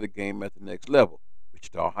prepare for the game at the next level,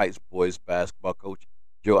 Wichita Heights boys basketball coach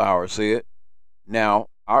Joe Auer said. Now,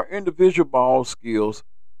 our individual ball skills,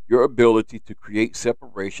 your ability to create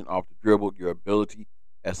separation off the dribble, your ability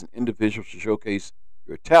as an individual to showcase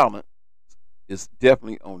your talent is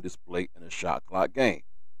definitely on display in a shot clock game.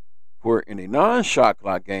 Where in a non-shot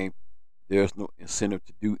clock game, there's no incentive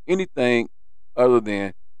to do anything other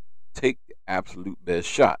than take the absolute best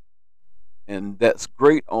shot. And that's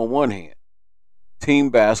great on one hand. Team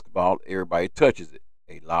basketball, everybody touches it.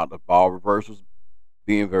 A lot of ball reversals,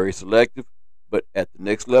 being very selective. But at the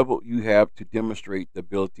next level, you have to demonstrate the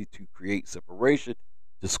ability to create separation,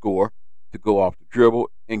 to score, to go off the dribble,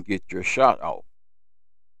 and get your shot off.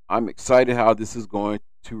 I'm excited how this is going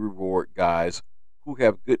to reward guys who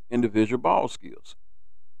have good individual ball skills.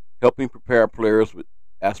 Helping prepare players with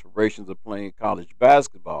aspirations of playing college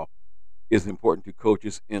basketball is important to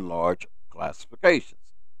coaches in large classifications.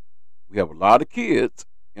 We have a lot of kids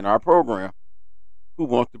in our program who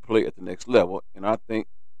want to play at the next level, and I think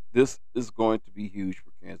this is going to be huge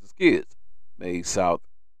for Kansas kids, Maize South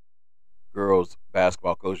girls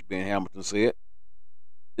basketball coach Ben Hamilton said.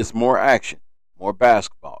 It's more action, more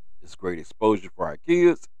basketball. It's great exposure for our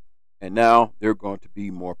kids, and now they're going to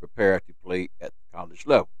be more prepared to play at the college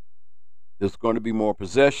level. There's going to be more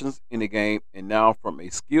possessions in the game, and now from a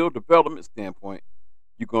skill development standpoint,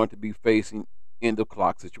 you're going to be facing end of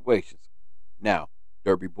clock situations. Now,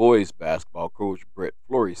 Derby boys basketball coach Brett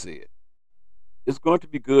Flory said, it's going to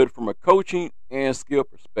be good from a coaching and skill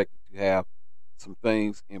perspective to have some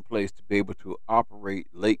things in place to be able to operate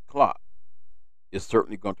late clock. It's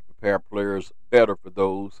certainly going to prepare players better for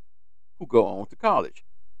those who go on to college.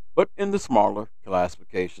 But in the smaller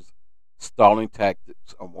classifications, stalling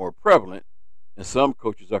tactics are more prevalent, and some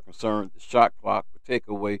coaches are concerned the shot clock will take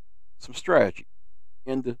away some strategy.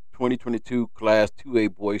 In the 2022 Class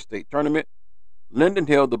 2A boys state tournament, Linden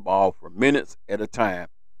held the ball for minutes at a time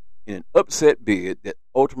in an upset bid that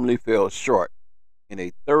ultimately fell short in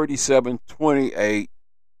a 37-28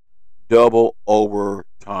 double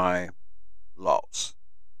overtime loss.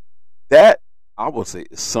 That, I will say,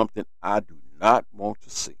 is something I do not want to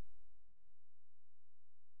see.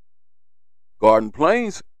 Garden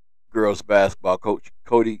Plains girls basketball coach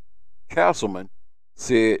Cody Castleman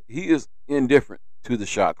said he is indifferent to the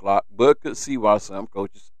shot clock, but could see why some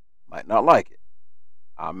coaches might not like it.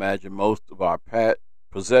 I imagine most of our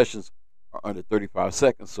possessions are under 35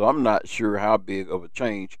 seconds, so I'm not sure how big of a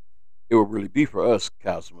change it will really be for us,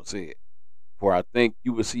 Councilman said. Where I think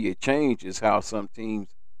you will see a change is how some teams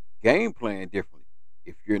game plan differently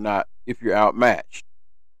if you're outmatched.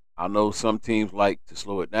 I know some teams like to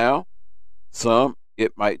slow it down. Some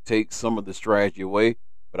it might take some of the strategy away,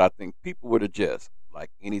 but I think people would adjust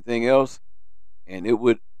like anything else, and it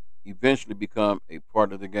would eventually become a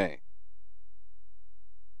part of the game.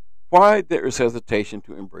 Why there is hesitation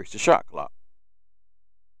to embrace the shot clock?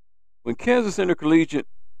 When Kansas Intercollegiate,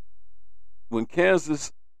 when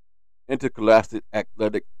Kansas Interscholastic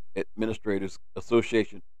Athletic Administrators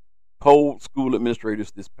Association polled school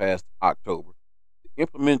administrators this past October, the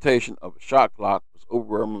implementation of a shot clock was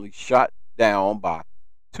overwhelmingly shot down by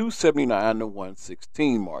 279 to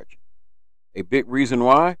 116 margin. A big reason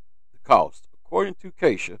why? The cost. According to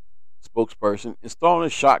Keisha, spokesperson, installing a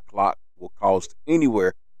shot clock will cost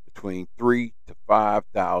anywhere between $3,000 to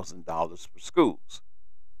 $5,000 for schools.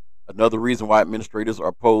 Another reason why administrators are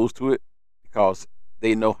opposed to it because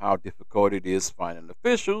they know how difficult it is finding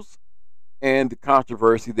officials and the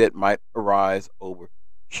controversy that might arise over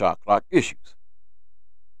shot clock issues.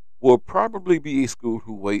 Will probably be a school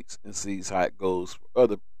who waits and sees how it goes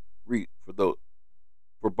for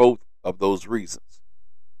both of those reasons.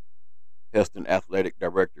 Heston Athletic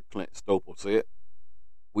Director Clint Stopel said,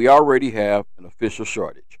 "We already have an official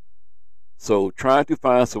shortage, so trying to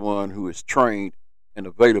find someone who is trained and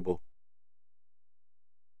available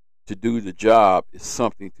to do the job is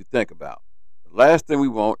something to think about. The last thing we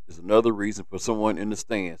want is another reason for someone in the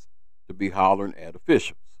stands to be hollering at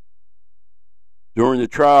officials." During the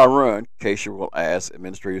trial run, Keisha will ask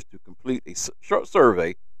administrators to complete a short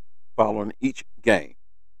survey following each game.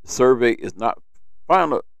 The survey is not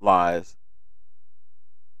finalized,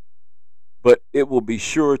 but it will be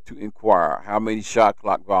sure to inquire how many shot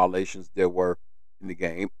clock violations there were in the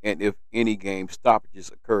game and if any game stoppages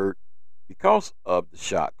occurred because of the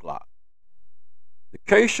shot clock. The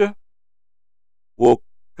Keisha will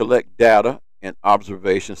collect data and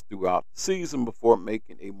observations throughout the season before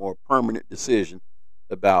making a more permanent decision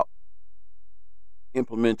about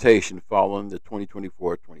implementation following the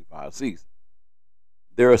 2024-25 season.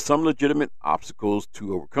 There are some legitimate obstacles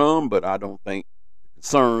to overcome, but I don't think the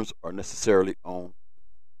concerns are necessarily on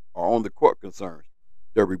the court concerns,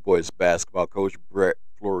 Derby boys basketball coach Brett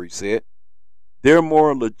Flory said. They're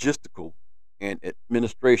more logistical and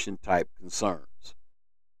administration type concerns.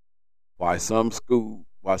 Why some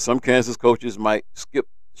Kansas coaches might skip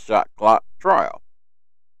the shot clock trial.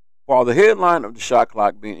 While the headline of the shot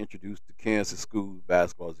clock being introduced to Kansas school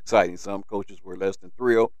basketball is exciting, some coaches were less than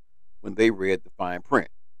thrilled when they read the fine print.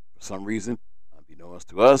 For some reason, unbeknownst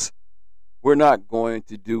to us, we're not going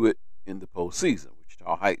to do it in the postseason,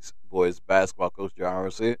 Wichita Heights boys basketball coach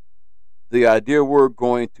Jara said. The idea we're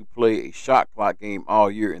going to play a shot clock game all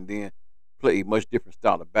year and then play a much different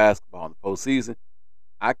style of basketball in the postseason,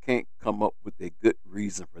 I can't come up with a good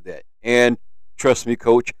reason for that. And trust me,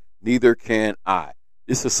 coach, neither can I.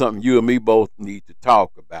 This is something you and me both need to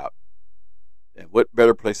talk about. And what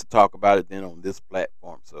better place to talk about it than on this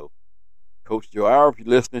platform? So, Coach Joe, if you're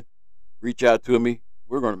listening, reach out to me.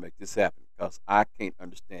 We're going to make this happen because I can't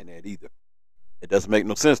understand that either. It doesn't make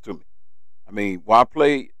no sense to me. I mean, why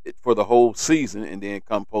play it for the whole season and then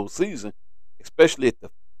come postseason, especially at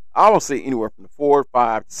I would say anywhere from the 4,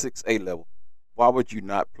 5, 6A level. Why would you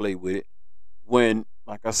not play with it when,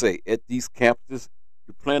 like I say, at these campuses,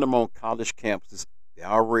 you're playing them on college campuses, they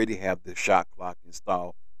already have the shot clock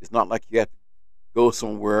installed. It's not like you have to go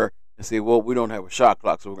somewhere and say, well, we don't have a shot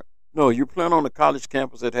clock. No, you're playing on a college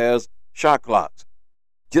campus that has shot clocks.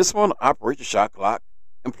 Just want to operate the shot clock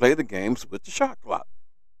and play the games with the shot clock.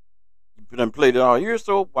 You've done played it all year,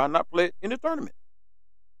 so why not play it in the tournament?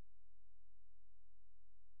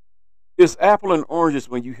 It's apple and oranges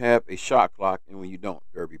when you have a shot clock and when you don't,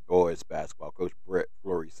 Derby boys basketball coach Brett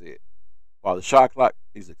Flory said. While the shot clock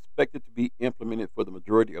is expected to be implemented for the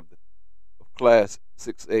majority of Class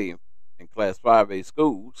 6A and Class 5A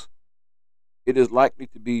schools, it is likely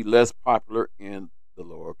to be less popular in the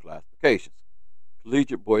lower classifications.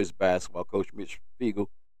 Collegiate boys basketball coach Mitch Fiegel,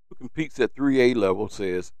 who competes at 3A level,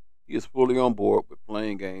 says he is fully on board with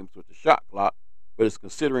playing games with the shot clock, but is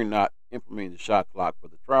considering not implementing the shot clock for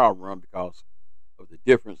the trial run because of the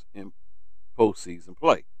difference in postseason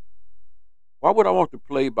play. Why would I want to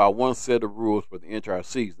play by one set of rules for the entire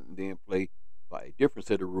season and then play by a different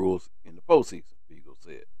set of rules in the postseason, Fiegel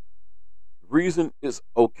said. The reason it's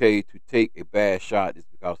okay to take a bad shot is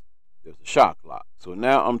because there's a shot clock. So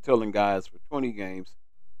now I'm telling guys for 20 games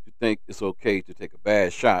to think it's okay to take a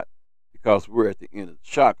bad shot because we're at the end of the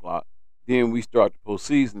shot clock. Then we start the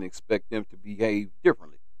postseason and expect them to behave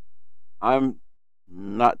differently. I'm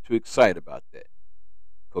not too excited about that.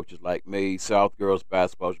 Coaches like May, South Girls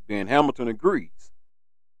Basketball, Ben Hamilton agrees.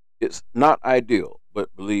 It's not ideal,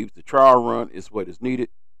 but believes the trial run is what is needed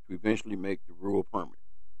to eventually make the rule permanent.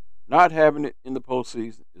 Not having it in the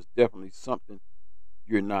postseason is definitely something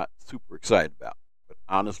you're not super excited about. But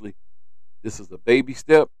honestly, this is a baby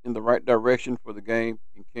step in the right direction for the game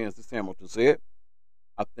in Kansas, Hamilton said.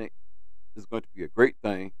 I think it's going to be a great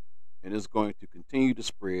thing, and it's going to continue to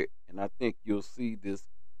spread, and I think you'll see this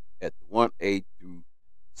at the 1A through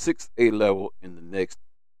 6A level in the next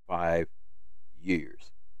 5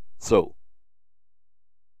 years. So,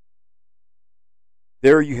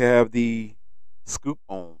 there you have the scoop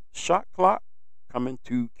on shot clock coming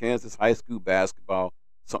to Kansas high school basketball,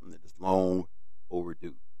 something that is long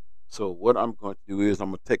overdue. So what I'm going to do is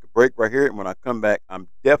I'm going to take a break right here, and when I come back, I'm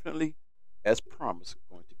definitely, as promised,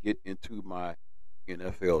 going to get into my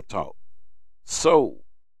NFL talk. So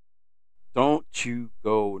don't you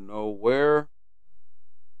go nowhere.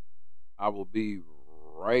 I will be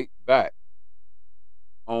right back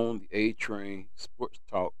on the A Train Sports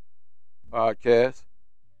Talk podcast,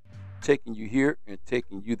 taking you here and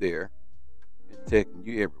taking you there and taking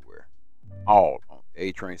you everywhere, all on the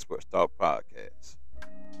A Train Sports Talk podcast.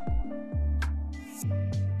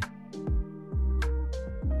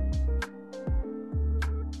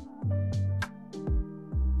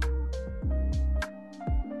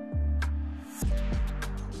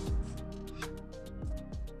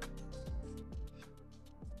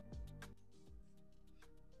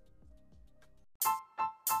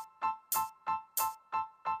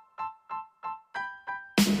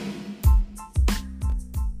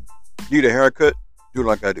 Need a haircut? Do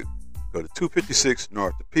like I do. Go to 256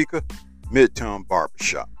 North Topeka, Midtown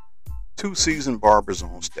Barbershop. 2 seasoned barbers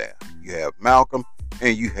on staff. You have Malcolm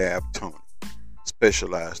and you have Tony.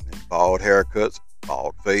 Specializing in bald haircuts,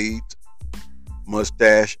 bald fades,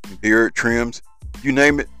 mustache, and beard trims. You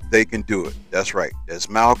name it, they can do it. That's right. That's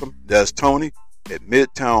Malcolm. That's Tony at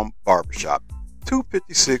Midtown Barbershop.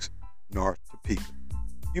 256 North Topeka.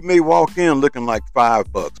 You may walk in looking like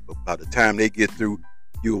 $5, but by the time they get through,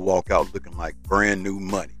 you'll walk out looking like brand new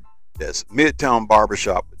money. That's Midtown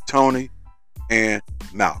Barbershop with Tony and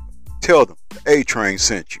Malcolm. Tell them the A-Train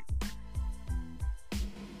sent you.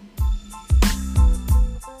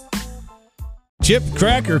 Chipped,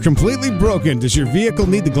 cracked, or completely broken, does your vehicle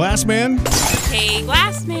need the glass man? Hey,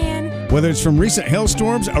 glass man. Whether it's from recent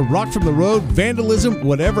hailstorms, a rock from the road, vandalism,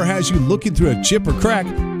 whatever has you looking through a chip or crack,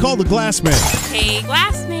 call the glass man. Hey,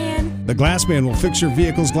 glass man. The glass man will fix your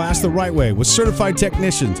vehicle's glass the right way with certified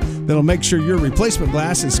technicians that'll make sure your replacement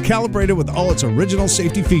glass is calibrated with all its original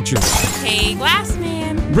safety features. Hey, glass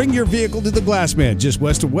man. Bring your vehicle to the Glass Man just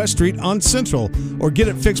west of West Street on Central, or get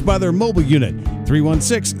it fixed by their mobile unit,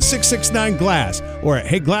 316-669-GLASS, or at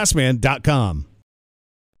heyglassman.com.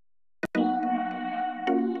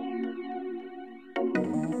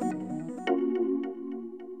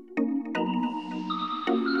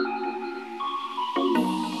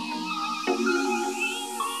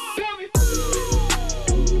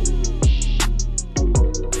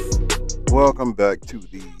 Welcome back to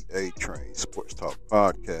the A-Train Sports Talk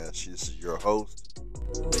podcast. This is your host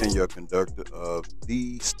and your conductor of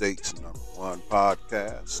the state's #1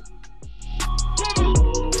 podcast.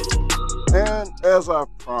 And as I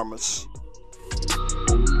promised,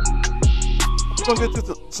 we're going to get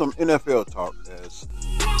to some NFL talk, as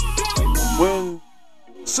when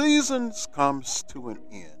seasons comes to an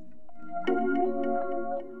end,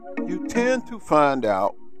 you tend to find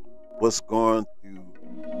out what's going through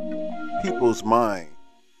people's mind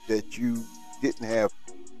that you didn't have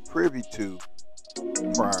privy to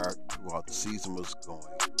prior to while the season was going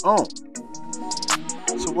on.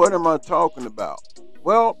 So what am I talking about?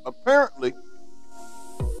 Well, apparently,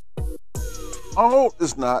 all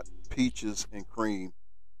is not peaches and cream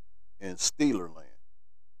in Steelerland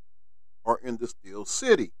or in the Steel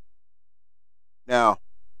City. Now,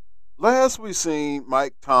 last we seen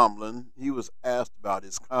Mike Tomlin, he was asked about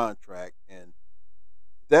his contract, and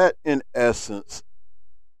that, in essence,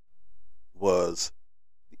 was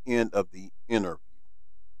the end of the interview.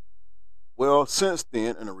 Well, since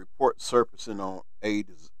then, in a report surfacing on A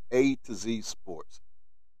to Z Sports,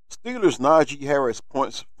 Steelers' Najee Harris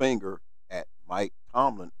points finger at Mike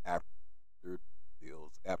Tomlin after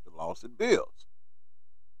loss at Bills.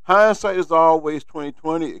 Hindsight is always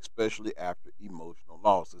 20/20, especially after emotional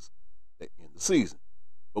losses that end the season.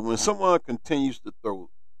 But when someone continues to throw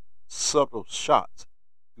subtle shots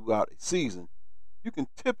throughout a season, you can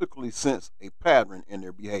typically sense a pattern in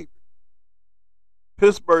their behavior.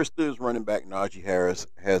 Pittsburgh Steelers running back Najee Harris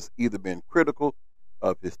has either been critical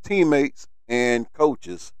of his teammates and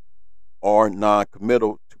coaches or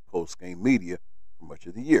non-committal to post-game media for much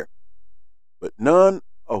of the year. But none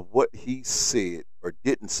of what he said or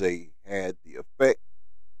didn't say had the effect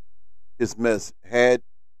his message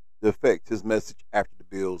after the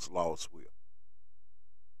Bills loss will.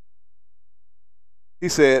 He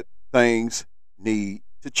said things need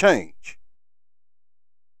to change.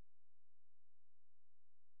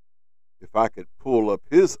 If I could pull up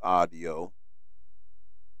his audio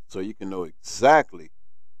so you can know exactly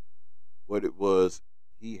what it was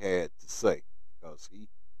he had to say, because he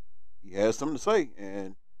has something to say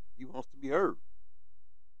and he wants to be heard.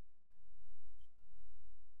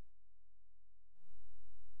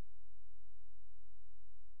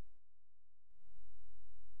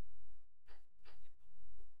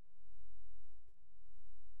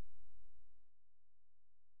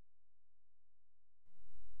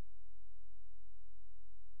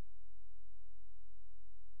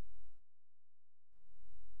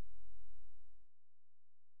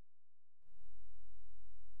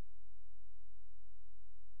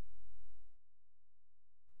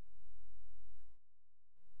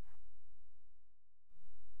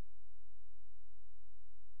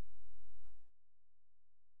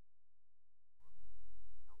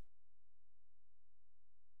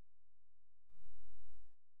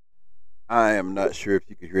 I am not sure if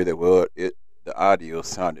you could hear that well. The audio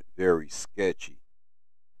sounded very sketchy,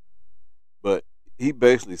 but he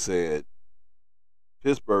basically said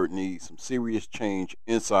Pittsburgh needs some serious change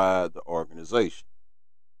inside the organization.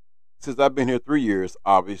 Since I've been here 3 years,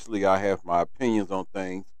 obviously I have my opinions on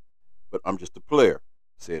things, but I'm just a player,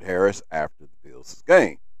 said Harris after the Bills'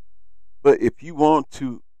 game. But if you want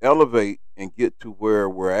to elevate and get to where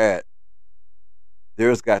we're at,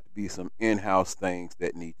 there's got to be some in-house things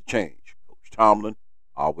that need to change. Coach Tomlin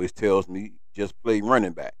always tells me just play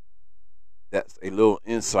running back. That's a little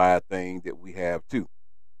inside thing that we have too.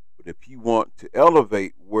 But if you want to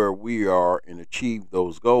elevate where we are and achieve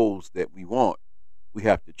those goals that we want, we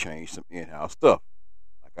have to change some in-house stuff.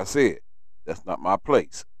 Like I said, that's not my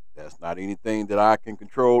place. That's not anything that I can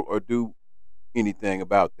control or do anything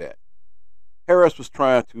about that. Harris was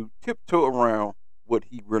trying to tiptoe around what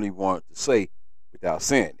he really wanted to say without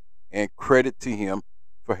saying it. And credit to him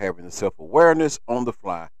for having the self awareness on the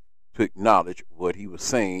fly to acknowledge what he was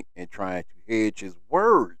saying and trying to hedge his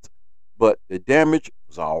words. But the damage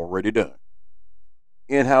was already done.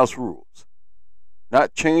 In house rules.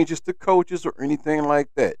 Not changes to coaches or anything like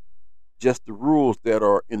that. Just the rules that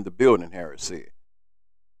are in the building, Harris said.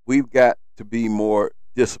 We've got to be more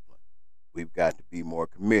disciplined. We've got to be more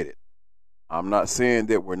committed. I'm not saying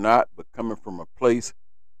that we're not, but coming from a place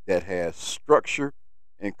that has structure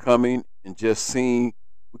and coming and just seeing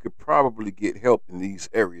we could probably get help in these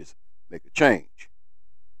areas, make a change.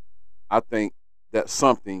 I think that's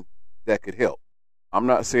something that could help. I'm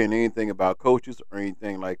not saying anything about coaches or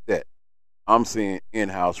anything like that. I'm saying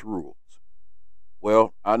in-house rules.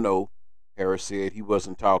 Well, I know Harris said he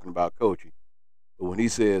wasn't talking about coaching, but when he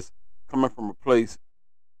says coming from a place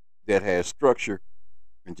that has structure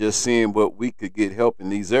and just seeing what we could get help in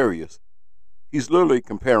these areas, he's literally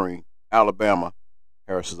comparing Alabama,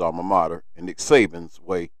 Harris's alma mater, and Nick Saban's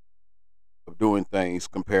way of doing things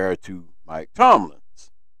compared to Mike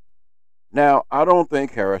Tomlin's. Now, I don't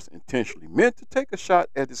think Harris intentionally meant to take a shot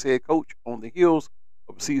at his head coach on the heels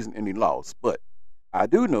of a season-ending loss, but I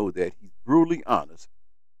do know that he's brutally honest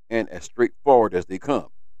and as straightforward as they come,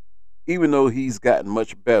 even though he's gotten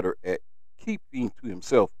much better at keeping to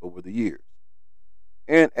himself over the years.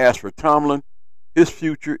 And as for Tomlin, his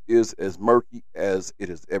future is as murky as it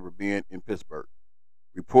has ever been in Pittsburgh.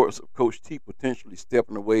 Reports of Coach T potentially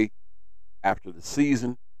stepping away after the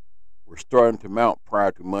season were starting to mount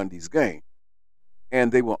prior to Monday's game,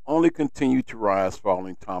 and they will only continue to rise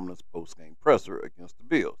following Tomlin's post-game presser against the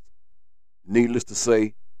Bills. Needless to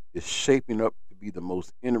say, it's shaping up to be the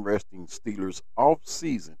most interesting Steelers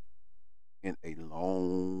off-season in a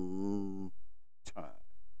long time.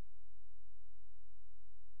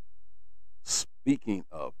 Speaking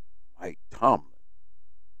of Mike Tomlin,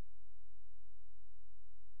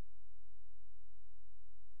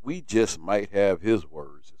 we just might have his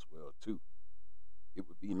words as well too. It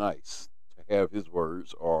would be nice to have his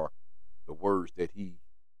words or the words that he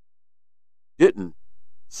didn't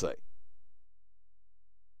say.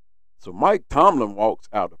 So Mike Tomlin walks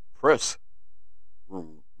out of the press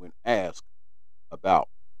room when asked about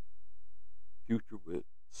future with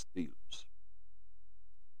Steelers.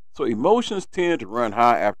 So emotions tend to run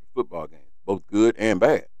high after football games. both good and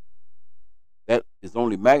bad. That is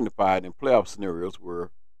only magnified in playoff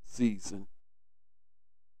season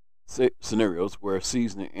scenarios where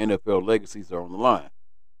season and NFL legacies are on the line.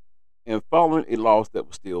 And following a loss that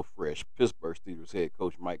was still fresh, Pittsburgh Steelers head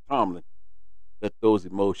coach Mike Tomlin let those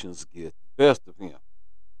emotions get the best of him.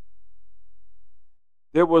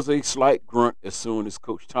 There was a slight grunt as soon as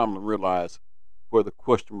Coach Tomlin realized where the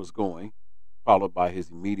question was going, followed by his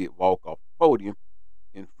immediate walk off the podium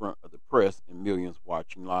in front of the press and millions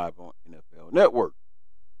watching live on NFL Network.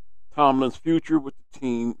 Tomlin's future with the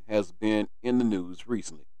team has been in the news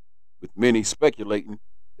recently, with many speculating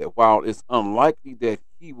that while it's unlikely that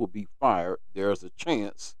he will be fired, there's a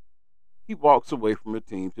chance he walks away from the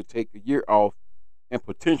team to take a year off and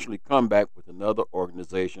potentially come back with another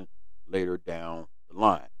organization later down the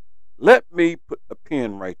line. Let me put a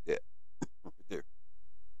pin right there. Right there.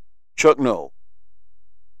 Chuck Noll,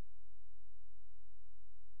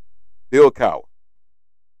 Bill Cowher.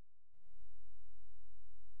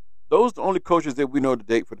 Those are the only coaches that we know to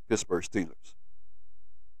date for the Pittsburgh Steelers.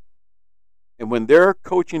 And when their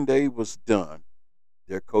coaching day was done,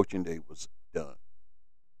 their coaching day was done.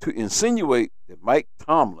 To insinuate that Mike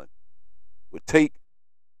Tomlin would take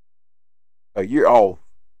a year off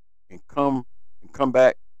and come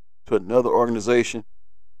back to another organization,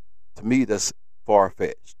 to me that's far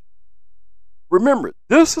fetched. Remember,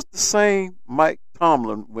 this is the same Mike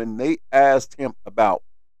Tomlin when they asked him about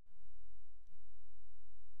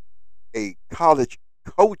a college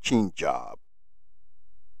coaching job.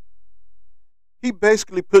 He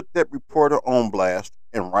basically put that reporter on blast,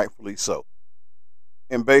 and rightfully so.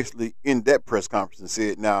 And basically, in that press conference,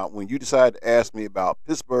 said, "Now, when you decide to ask me about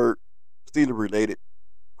Pittsburgh Steelers related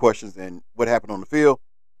questions and what happened on the field,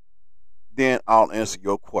 then I'll answer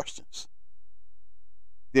your questions."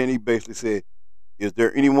 Then he basically said, "Is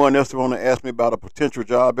there anyone else that want to ask me about a potential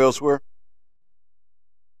job elsewhere?"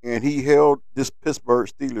 And he held this Pittsburgh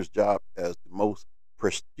Steelers job as the most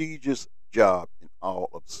prestigious job in all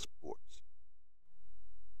of sports.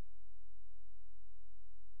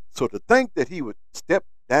 So to think that he would step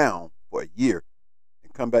down for a year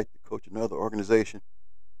and come back to coach another organization,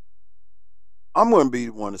 I'm going to be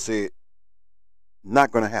the one to say it,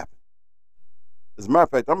 not going to happen. As a matter of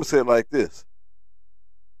fact, I'm going to say it like this.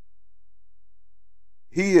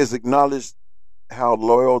 He has acknowledged how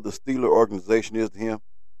loyal the Steeler organization is to him.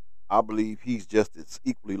 I believe he's just as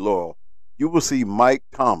equally loyal. You will see Mike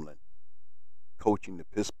Tomlin coaching the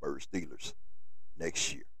Pittsburgh Steelers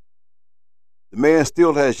next year. The man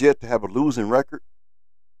still has yet to have a losing record.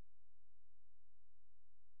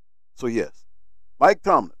 So yes, Mike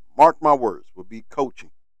Tomlin, mark my words, will be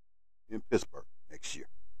coaching in Pittsburgh next year.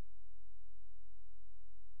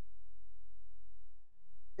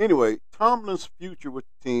 Anyway, Tomlin's future with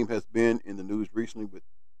the team has been in the news recently, with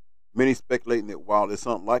many speculating that while it's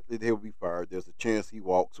unlikely that he'll be fired, there's a chance he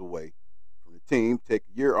walks away from the team, take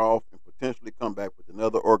a year off, and potentially come back with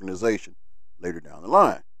another organization later down the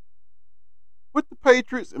line. With the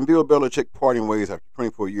Patriots and Bill Belichick parting ways after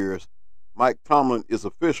 24 years, Mike Tomlin is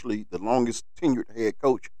officially the longest tenured head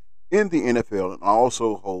coach in the NFL and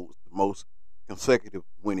also holds the most consecutive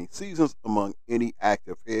winning seasons among any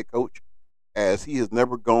active head coach, as he has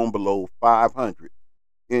never gone below 500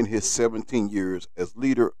 in his 17 years as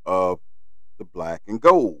leader of the Black and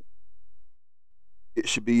Gold. It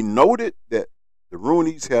should be noted that the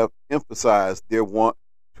Rooneys have emphasized their want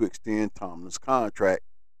to extend Tomlin's contract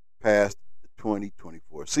past the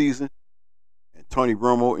 2024 season, and Tony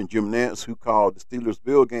Romo and Jim Nantz, who called the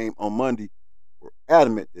Steelers-Bill game on Monday, were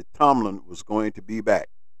adamant that Tomlin was going to be back.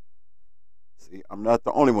 See, I'm not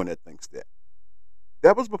the only one that thinks that.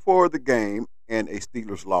 That was before the game and a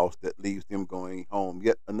Steelers loss that leaves them going home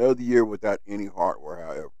yet another year without any hardware,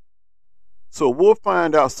 however. So we'll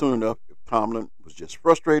find out soon enough if Tomlin was just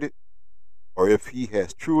frustrated or if he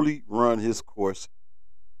has truly run his course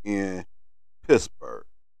in Pittsburgh.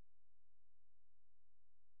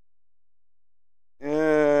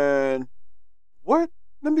 And let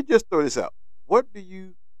me just throw this out. What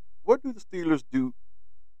do the Steelers do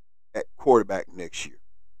at quarterback next year?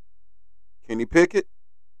 Kenny Pickett,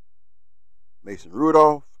 Mason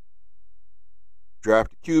Rudolph,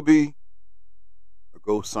 draft a QB, or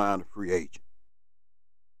go sign a free agent?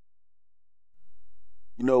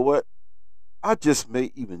 You know what? I just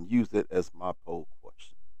may even use that as my poll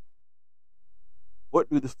question. What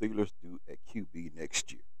do the Steelers do at QB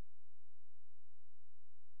next year?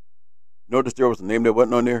 Notice there was a name that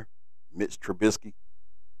wasn't on there, Mitch Trubisky.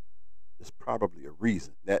 There's probably a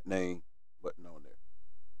reason that name wasn't on there.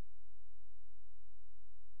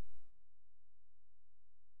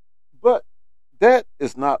 But that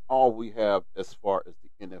is not all we have as far as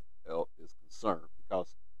the NFL is concern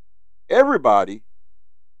because everybody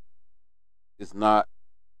is not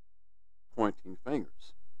pointing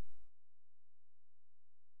fingers.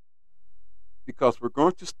 Because we're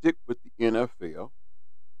going to stick with the NFL,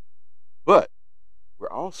 but we're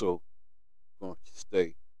also going to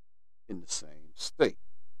stay in the same state.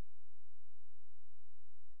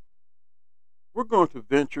 We're going to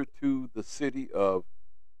venture to the city of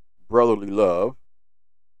brotherly love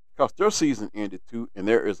because their season ended too, and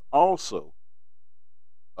there is also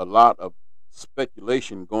a lot of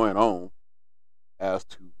speculation going on as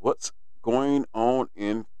to what's going on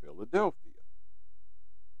in Philadelphia.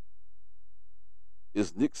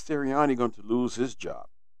 Is Nick Sirianni going to lose his job?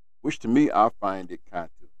 Which to me, I find it kind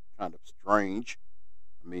of strange.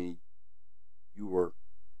 I mean, you were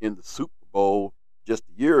in the Super Bowl just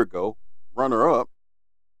a year ago, runner up.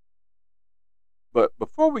 But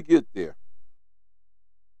before we get there,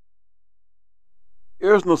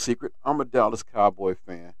 there's no secret. I'm a Dallas Cowboy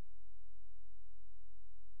fan.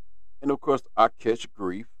 And of course, I catch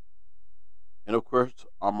grief. And of course,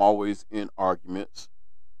 I'm always in arguments,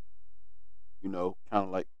 kind of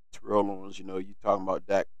like Terrell Owens, you talking about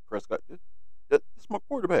Dak Prescott. That's my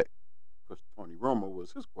quarterback. Of course, Tony Romo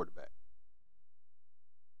was his quarterback.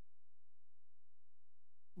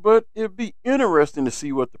 But it'd be interesting to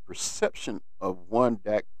see what the perception of one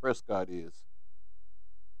Dak Prescott is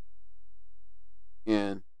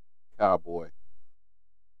in Cowboy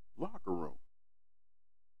locker room.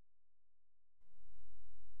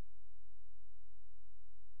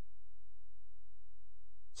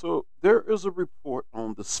 So there is a report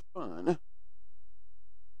on the Spun.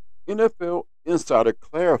 NFL Insider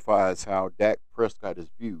clarifies how Dak Prescott is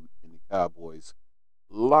viewed in the Cowboys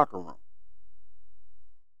locker room.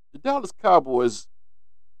 The Dallas Cowboys'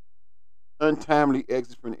 untimely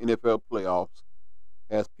exit from the NFL playoffs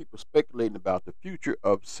has people speculating about the future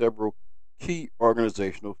of several key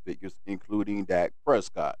organizational figures, including Dak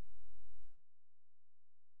Prescott.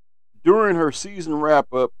 During her season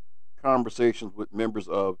wrap up conversations with members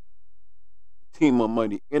of Team on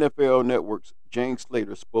Money, NFL Network's Jane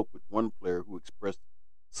Slater spoke with one player who expressed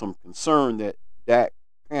some concern that Dak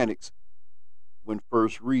panics when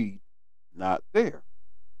first read not there.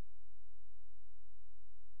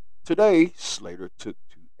 Today, Slater took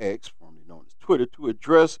to X, formerly known as Twitter, to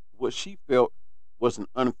address what she felt was an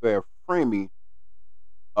unfair framing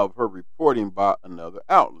of her reporting by another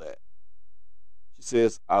outlet. She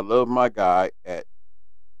says, "I love my guy at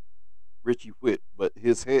Richie Whitt, but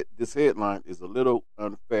this headline is a little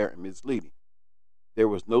unfair and misleading. There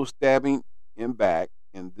was no stabbing in back,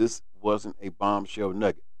 and this wasn't a bombshell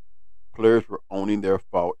nugget. Players were owning their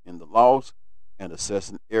fault in the loss and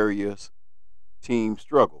assessing areas team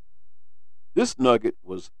struggle. This nugget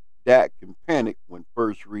was Dak can panic when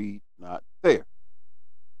first read not there."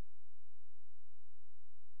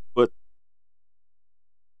 But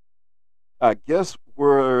I guess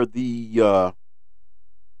where the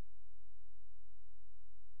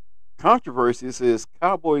controversy says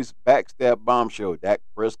Cowboys backstab bombshell. Dak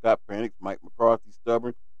Prescott panics. Mike McCarthy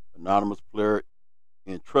stubborn. Anonymous player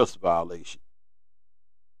in trust violation.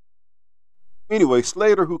 Anyway,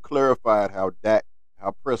 Slater, who clarified how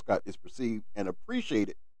Prescott is perceived and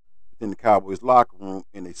appreciated within the Cowboys locker room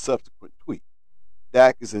in a subsequent tweet.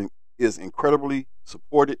 Dak is incredibly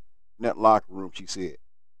supported in that locker room, she said.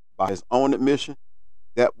 By his own admission,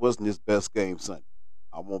 that wasn't his best game Sunday.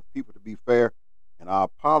 I want people to be fair, and I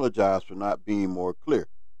apologize for not being more clear.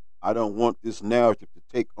 I don't want this narrative to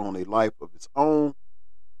take on a life of its own,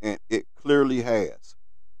 and it clearly has.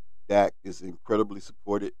 Dak is incredibly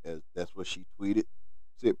supported, as that's what she tweeted.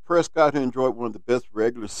 Said Prescott enjoyed one of the best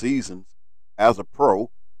regular seasons as a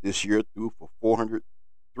pro this year, threw for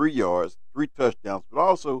 403 yards, 3 touchdowns, but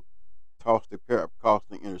also tossed a pair of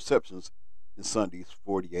costly interceptions in Sunday's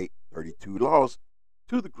 48-32 loss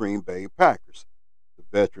to the Green Bay Packers. The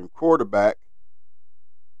veteran quarterback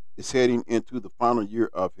is heading into the final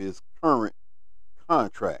year of his current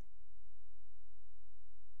contract.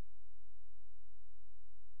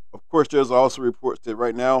 Of course, there's also reports that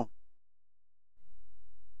right now,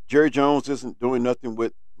 Jerry Jones isn't doing nothing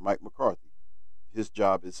with Mike McCarthy. His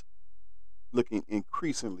job is looking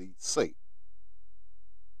increasingly safe.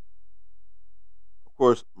 Of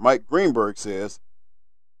course, Mike Greenberg says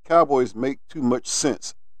Cowboys make too much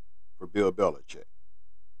sense for Bill Belichick.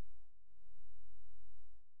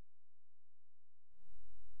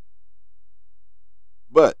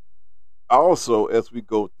 But also, as we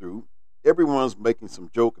go through, everyone's making some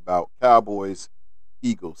joke about Cowboys,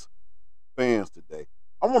 Eagles fans today.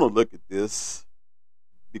 I want to look at this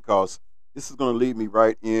because this is going to lead me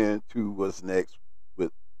right into what's next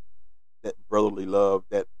with that brotherly love,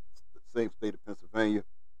 that same state of Pennsylvania.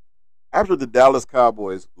 After the Dallas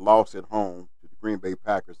Cowboys lost at home to the Green Bay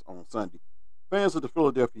Packers on Sunday, fans of the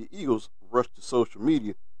Philadelphia Eagles rushed to social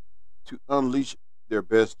media to unleash their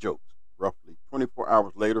best jokes. Roughly 24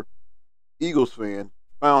 hours later, Eagles fans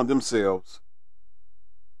found themselves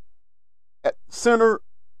at the center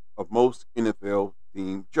of most NFL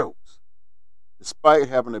themed jokes. Despite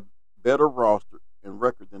having a better roster and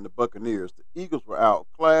record than the Buccaneers, the Eagles were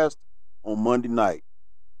outclassed on Monday night.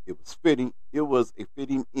 It was a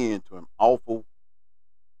fitting end to an awful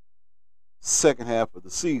second half of the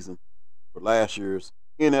season for last year's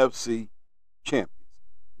NFC champions.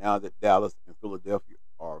 Now that Dallas and Philadelphia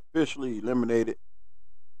are officially eliminated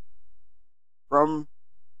from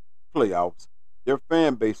playoffs, their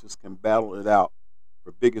fan bases can battle it out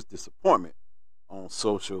for biggest disappointment on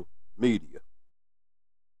social media.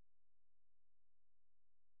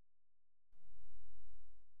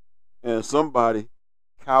 And somebody,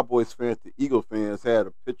 Cowboys fans to Eagle fans, had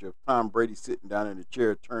a picture of Tom Brady sitting down in the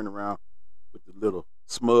chair, turning around with the little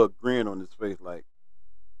smug grin on his face, like,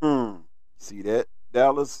 see that,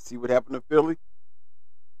 Dallas? See what happened to Philly?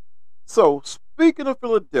 So, speaking of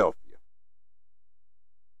Philadelphia,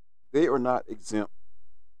 they are not exempt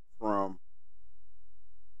from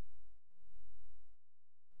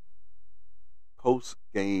post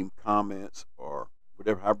game comments or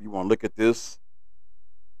whatever, however you want to look at this,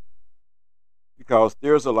 because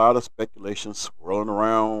there's a lot of speculation swirling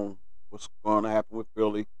around what's going to happen with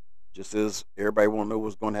Philly, just as everybody want to know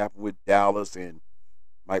what's going to happen with Dallas and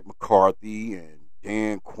Mike McCarthy and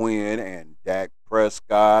Dan Quinn and Dak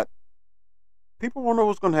Prescott. People want to know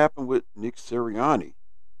what's going to happen with Nick Sirianni.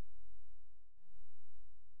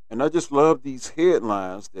 And I just love these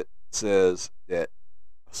headlines that says that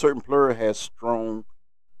a certain player has strong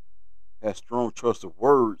choice of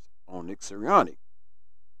words on Nick Sirianni.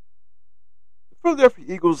 The Philadelphia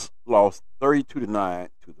Eagles lost 32-9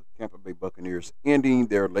 to the Tampa Bay Buccaneers, ending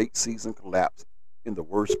their late season collapse in the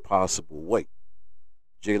worst possible way.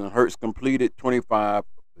 Jalen Hurts completed 25 of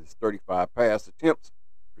his 35 pass attempts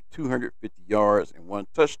for 250 yards and one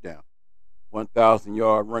touchdown.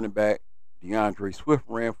 1,000-yard running back DeAndre Swift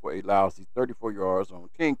ran for a lousy 34 yards on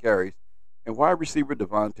 10 carries, and wide receiver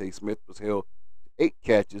Devontae Smith was held to 8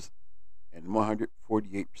 catches and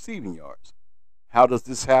 148 receiving yards. How does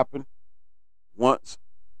this happen? Once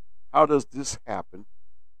a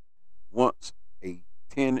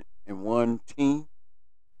 10-1 team?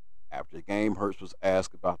 After the game, Hurts was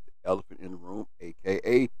asked about the elephant in the room,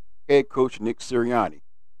 aka head coach Nick Sirianni's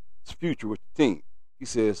future with the team. He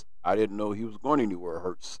says, "I didn't know he was going anywhere,"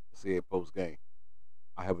 Hurts said post-game.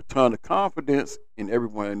 "I have a ton of confidence in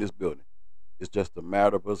everyone in this building. It's just a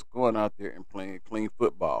matter of us going out there and playing clean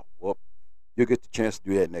football." Well, you'll get the chance to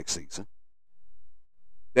do that next season.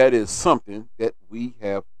 That is something that we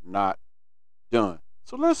have not done.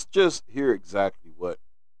 So let's just hear exactly what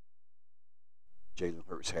Jalen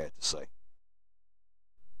Hurts had to say.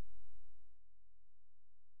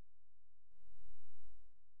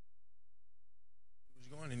 Was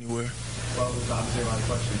going anywhere? Well, there's obviously a lot of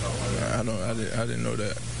questions about whether. I didn't know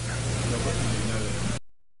that. No question, you know that.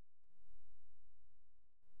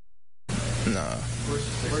 Nah.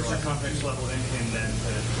 Where's your confidence level in them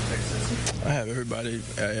to fix this? I have everybody.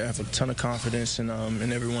 I have a ton of confidence in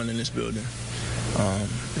everyone in this building.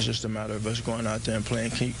 It's just a matter of us going out there and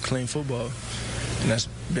playing clean football, and that's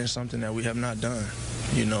been something that we have not done,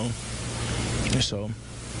 you know. And so.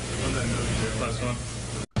 Last one.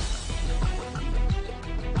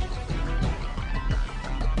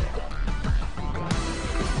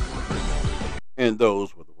 And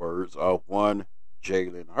those were the words of one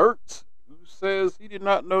Jalen Hurts, who says he did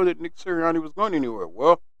not know that Nick Sirianni was going anywhere.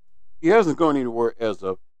 Well, he hasn't gone anywhere as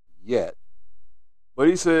of yet. But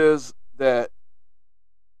he says that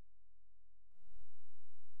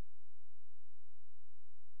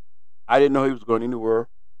I didn't know he was going anywhere.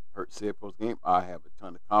 Hurts said post-game, "I have a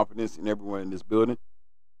ton of confidence in everyone in this building.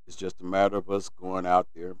 It's just a matter of us going out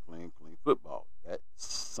there and playing clean football." That's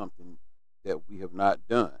something that we have not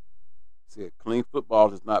done. He said clean football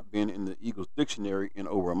has not been in the Eagles dictionary in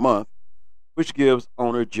over a month, which gives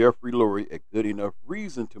owner Jeffrey Lurie a good enough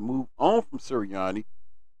reason to move on from Sirianni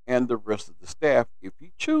and the rest of the staff if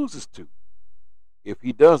he chooses to. If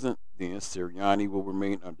he doesn't, then Sirianni will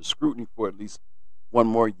remain under scrutiny for at least one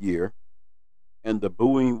more year, and the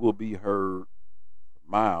booing will be heard for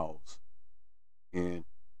miles in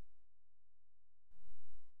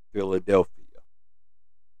Philadelphia.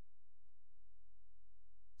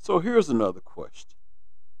 So here's another question.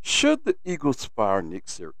 Should the Eagles fire Nick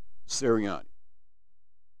Sirianni?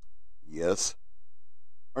 Yes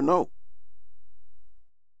or no?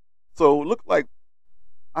 So it looked like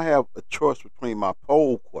I have a choice between my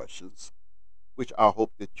poll questions, which I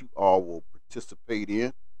hope that you all will participate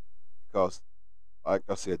in because, like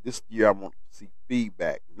I said, this year I want to see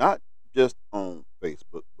feedback, not just on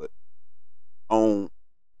Facebook, but on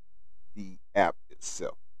the app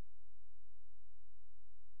itself.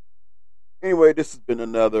 Anyway, this has been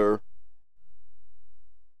another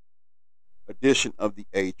edition of the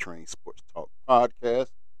A Train Sports Talk podcast.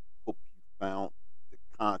 Hope you found the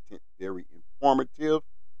content very informative,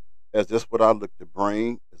 as that's what I look to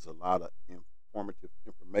bring is a lot of informative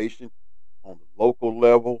information on the local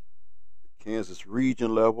level, the Kansas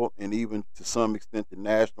region level, and even to some extent the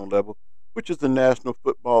national level, which is the National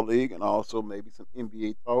Football League, and also maybe some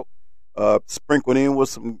NBA talk. Sprinkled in with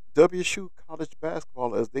some WSU college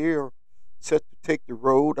basketball as they are set to take the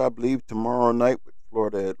road, I believe, tomorrow night with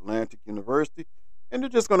Florida Atlantic University. And they're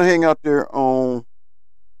just going to hang out there on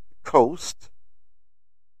the coast,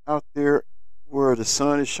 out there where the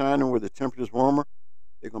sun is shining, where the temperature is warmer.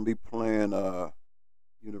 They're going to be playing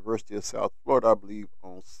University of South Florida, I believe,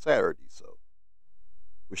 on Saturday. So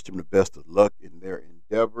wish them the best of luck in their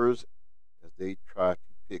endeavors as they try to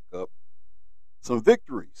pick up some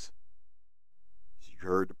victories. You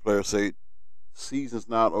heard the player say, the season's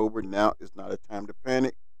not over. Now is not a time to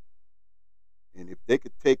panic. And if they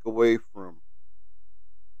could take away from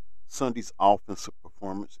Sunday's offensive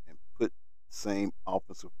performance and put the same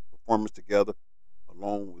offensive performance together,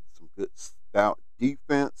 along with some good stout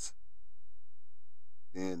defense,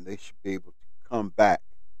 then they should be able to come back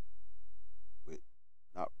with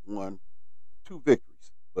not one, two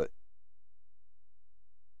victories. But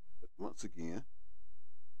once again,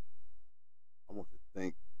 I want to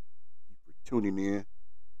thank you for tuning in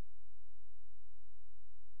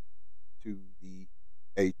to the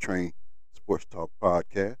A Train Sports Talk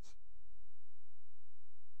podcast,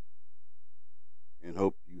 and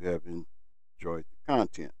hope you have enjoyed the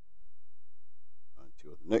content.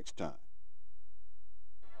 Until the next time.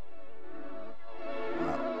 I'm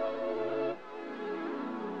out.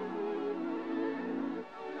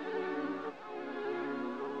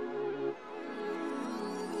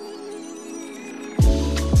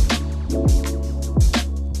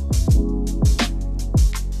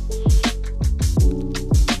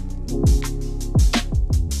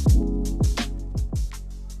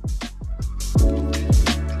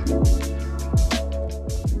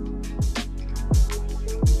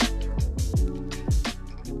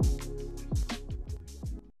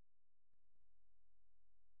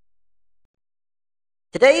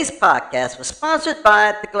 Today's podcast was sponsored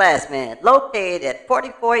by The Glassman, located at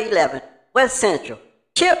 4411 West Central.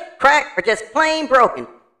 Chip, cracked, or just plain broken,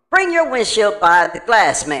 bring your windshield by The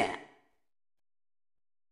Glassman.